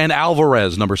 Yordan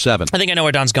Alvarez, number 7. I think I know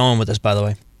where Don's going with this, by the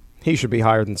way. He should be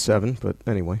higher than 7, but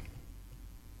anyway.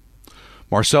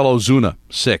 Marcell Ozuna,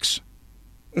 6.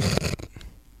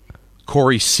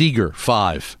 Corey Seager,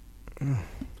 5.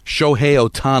 Shohei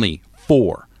Ohtani,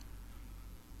 4.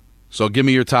 So give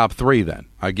me your top 3 then.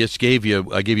 I gave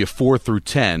you 4 through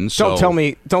 10. So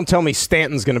Don't tell me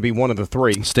Stanton's going to be one of the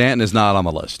 3. Stanton is not on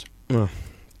the list.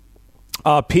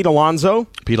 Pete Alonso?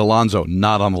 Pete Alonso,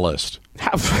 not on the list.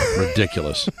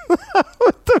 Ridiculous.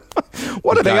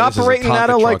 What are they operating out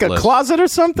of, like a closet or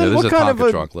something? Yeah, what kind of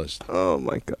a truck list? Oh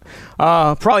my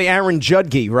god! Probably Aaron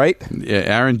Judge, right? Yeah,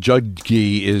 Aaron Judge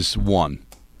is 1.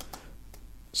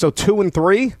 So 2 and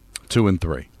 3. 2 and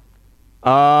 3.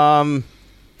 Oh,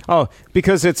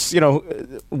 because it's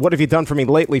what have you done for me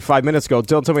lately? 5 minutes ago,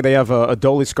 don't tell me they have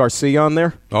Adolis Garcia on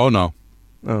there. Oh no.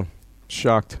 Oh,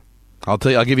 shocked. I'll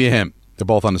tell you. I'll give you a hint. They're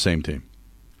both on the same team.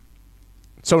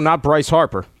 So not Bryce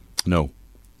Harper. No.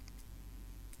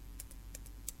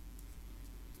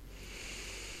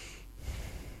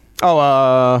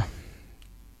 Oh,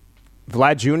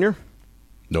 Vlad Jr.?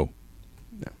 No.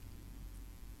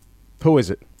 Who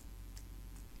is it?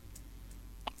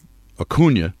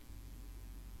 Acuna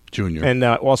Jr. And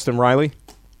Austin Riley?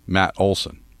 Matt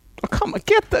Olson. Oh, come on,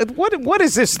 get the what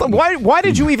is this? Why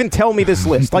did you even tell me this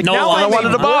list? Like, No, now I I'm wanted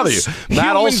to bother you.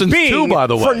 Matt Olson's 2, by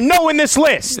the way. For knowing this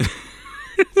list.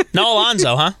 No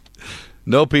Alonso, huh?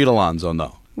 No Pete Alonso,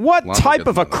 no. What Alonso type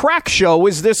of a crack show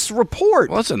is this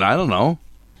report? Listen, I don't know.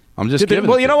 I'm just giving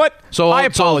Well, it you to know what? So I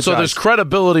apologize. So there's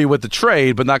credibility with the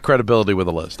trade, but not credibility with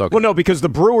the list. Okay. Well, no, because the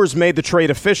Brewers made the trade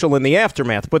official in the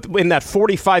aftermath. But in that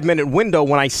 45-minute window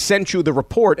when I sent you the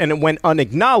report and it went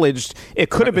unacknowledged, it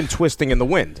could have been twisting in the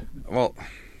wind. Well,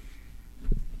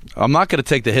 I'm not going to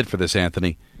take the hit for this,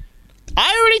 Anthony.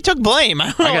 I already took blame.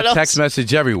 I got text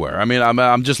message everywhere. I mean,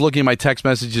 I'm just looking at my text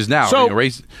messages now. So,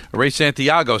 Ray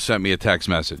Santiago sent me a text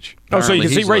message. Oh, so you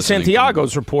can see Ray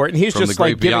Santiago's report, and he's just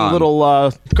like giving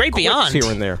little Great Beyond here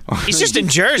and there. He's just in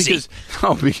Jersey.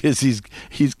 Because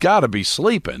he's got to be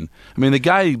sleeping. I mean, the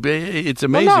guy, it's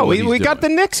amazing. Well, no, what he's we doing. got the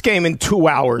Knicks game in 2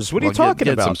 hours. What are you talking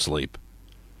get about? Some sleep.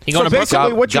 You going so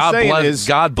basically, what you're saying is,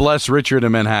 God bless Richard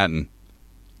in Manhattan.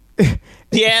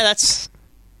 Yeah, that's.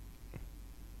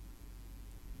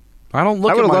 I don't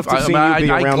look. I would have loved to see you be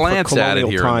I around glance for at it Colonial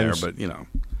here Times. and there,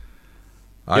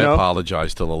 but I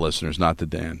apologize to the listeners, not to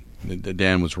Dan.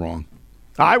 Dan was wrong.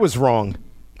 I was wrong.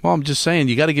 Well, I'm just saying,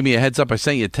 you got to give me a heads up. I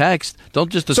sent you a text.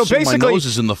 Don't just assume my nose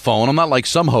is in the phone. I'm not like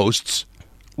some hosts.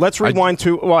 Let's rewind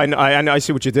to. Well, I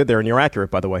see what you did there, and you're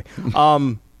accurate, by the way.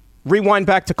 Rewind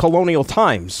back to Colonial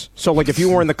Times. So, like, if you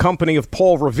were in the company of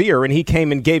Paul Revere and he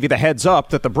came and gave you the heads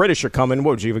up that the British are coming,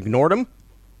 what, would you have ignored him?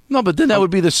 No, but then that would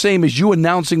be the same as you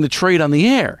announcing the trade on the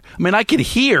air. I mean, I could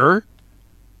hear.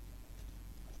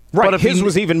 Right, but his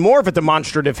was even more of a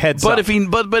demonstrative heads up. If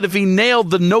he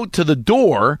nailed the note to the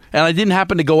door and I didn't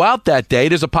happen to go out that day,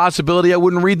 there's a possibility I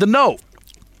wouldn't read the note.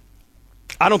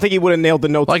 I don't think he would have nailed the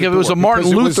note to the door. Like if it was a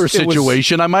Martin Luther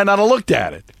situation, I might not have looked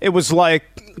at it. It was like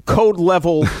code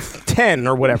level 10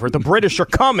 or whatever. The British are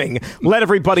coming. Let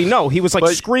everybody know. He was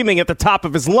like screaming at the top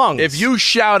of his lungs. If you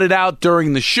shouted out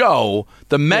during the show,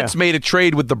 the Mets made a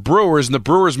trade with the Brewers and the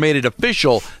Brewers made it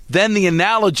official, then the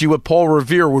analogy with Paul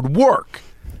Revere would work.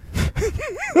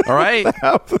 All right?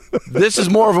 This is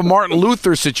more of a Martin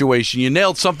Luther situation. You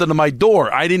nailed something to my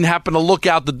door. I didn't happen to look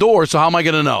out the door, so how am I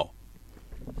going to know?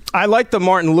 I like the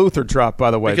Martin Luther drop,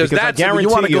 by the way, because that's, I guarantee you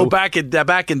want to go back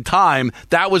in time.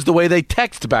 That was the way they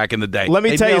text back in the day. Let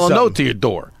me tell you nail something. a note to your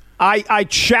door. I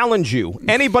challenge you,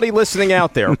 anybody listening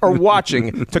out there or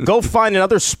watching, to go find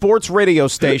another sports radio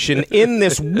station in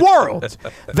this world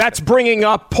that's bringing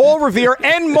up Paul Revere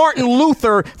and Martin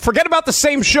Luther. Forget about the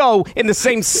same show in the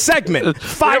same segment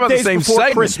 5 days before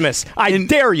Christmas. I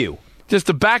dare you. Just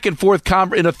a back and forth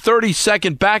in a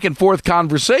 30-second back and forth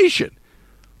conversation.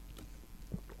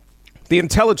 The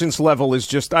intelligence level is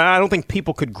just, I don't think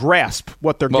people could grasp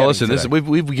what they're getting listen, today.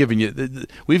 we've given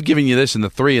you this in the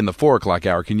 3 and the 4 o'clock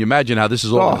hour. Can you imagine how this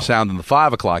is all going to sound in the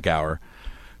 5 o'clock hour?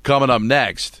 Coming up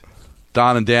next,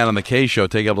 Don and Dan on the K Show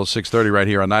take up till 6:30 right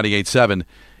here on 98.7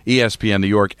 ESPN New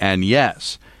York. And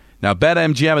yes, now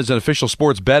BetMGM is an official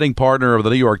sports betting partner of the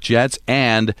New York Jets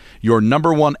and your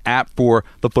 #1 app for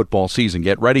the football season.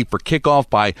 Get ready for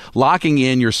kickoff by locking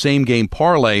in your same-game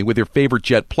parlay with your favorite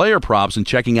Jet player props and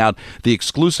checking out the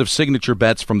exclusive signature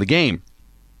bets from the game.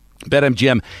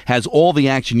 BetMGM has all the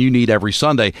action you need every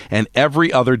Sunday and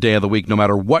every other day of the week, no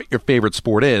matter what your favorite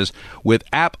sport is, with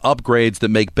app upgrades that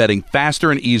make betting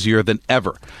faster and easier than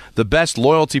ever. The best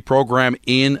loyalty program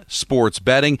in sports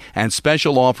betting and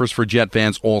special offers for Jet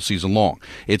fans all season long.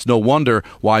 It's no wonder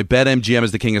why BetMGM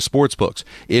is the king of sportsbooks.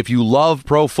 If you love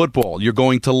pro football, you're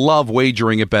going to love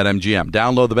wagering at BetMGM.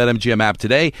 Download the BetMGM app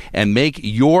today and make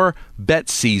your bet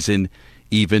season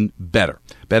even better.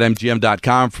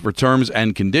 BetMGM.com for terms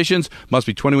and conditions. Must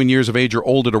be 21 years of age or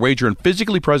older to wager and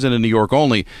physically present in New York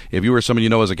only. If you or someone you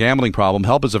know has a gambling problem,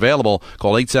 help is available.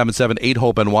 Call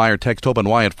 877-8-HOPE-NY or text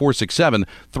HOPE-NY at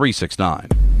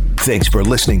 467-369. Thanks for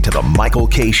listening to the Michael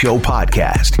Kay Show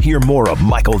podcast. Hear more of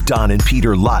Michael, Don, and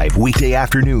Peter live weekday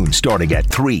afternoon starting at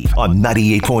 3 on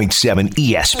 98.7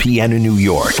 ESPN in New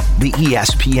York, the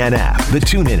ESPN app, the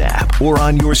TuneIn app, or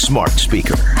on your smart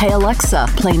speaker. Hey Alexa,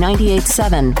 play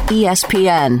 98.7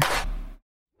 ESPN.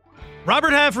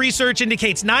 Robert Half research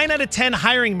indicates 9 out of 10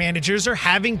 hiring managers are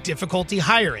having difficulty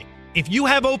hiring. If you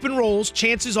have open roles,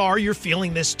 chances are you're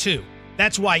feeling this too.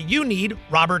 That's why you need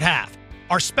Robert Half.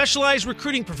 Our specialized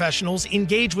recruiting professionals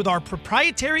engage with our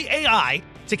proprietary AI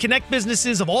to connect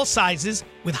businesses of all sizes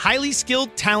with highly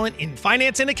skilled talent in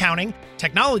finance and accounting,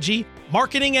 technology,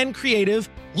 marketing and creative,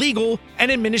 legal,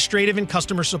 and administrative and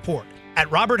customer support.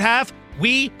 At Robert Half,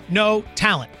 we know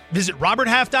talent. Visit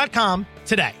roberthalf.com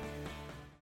today.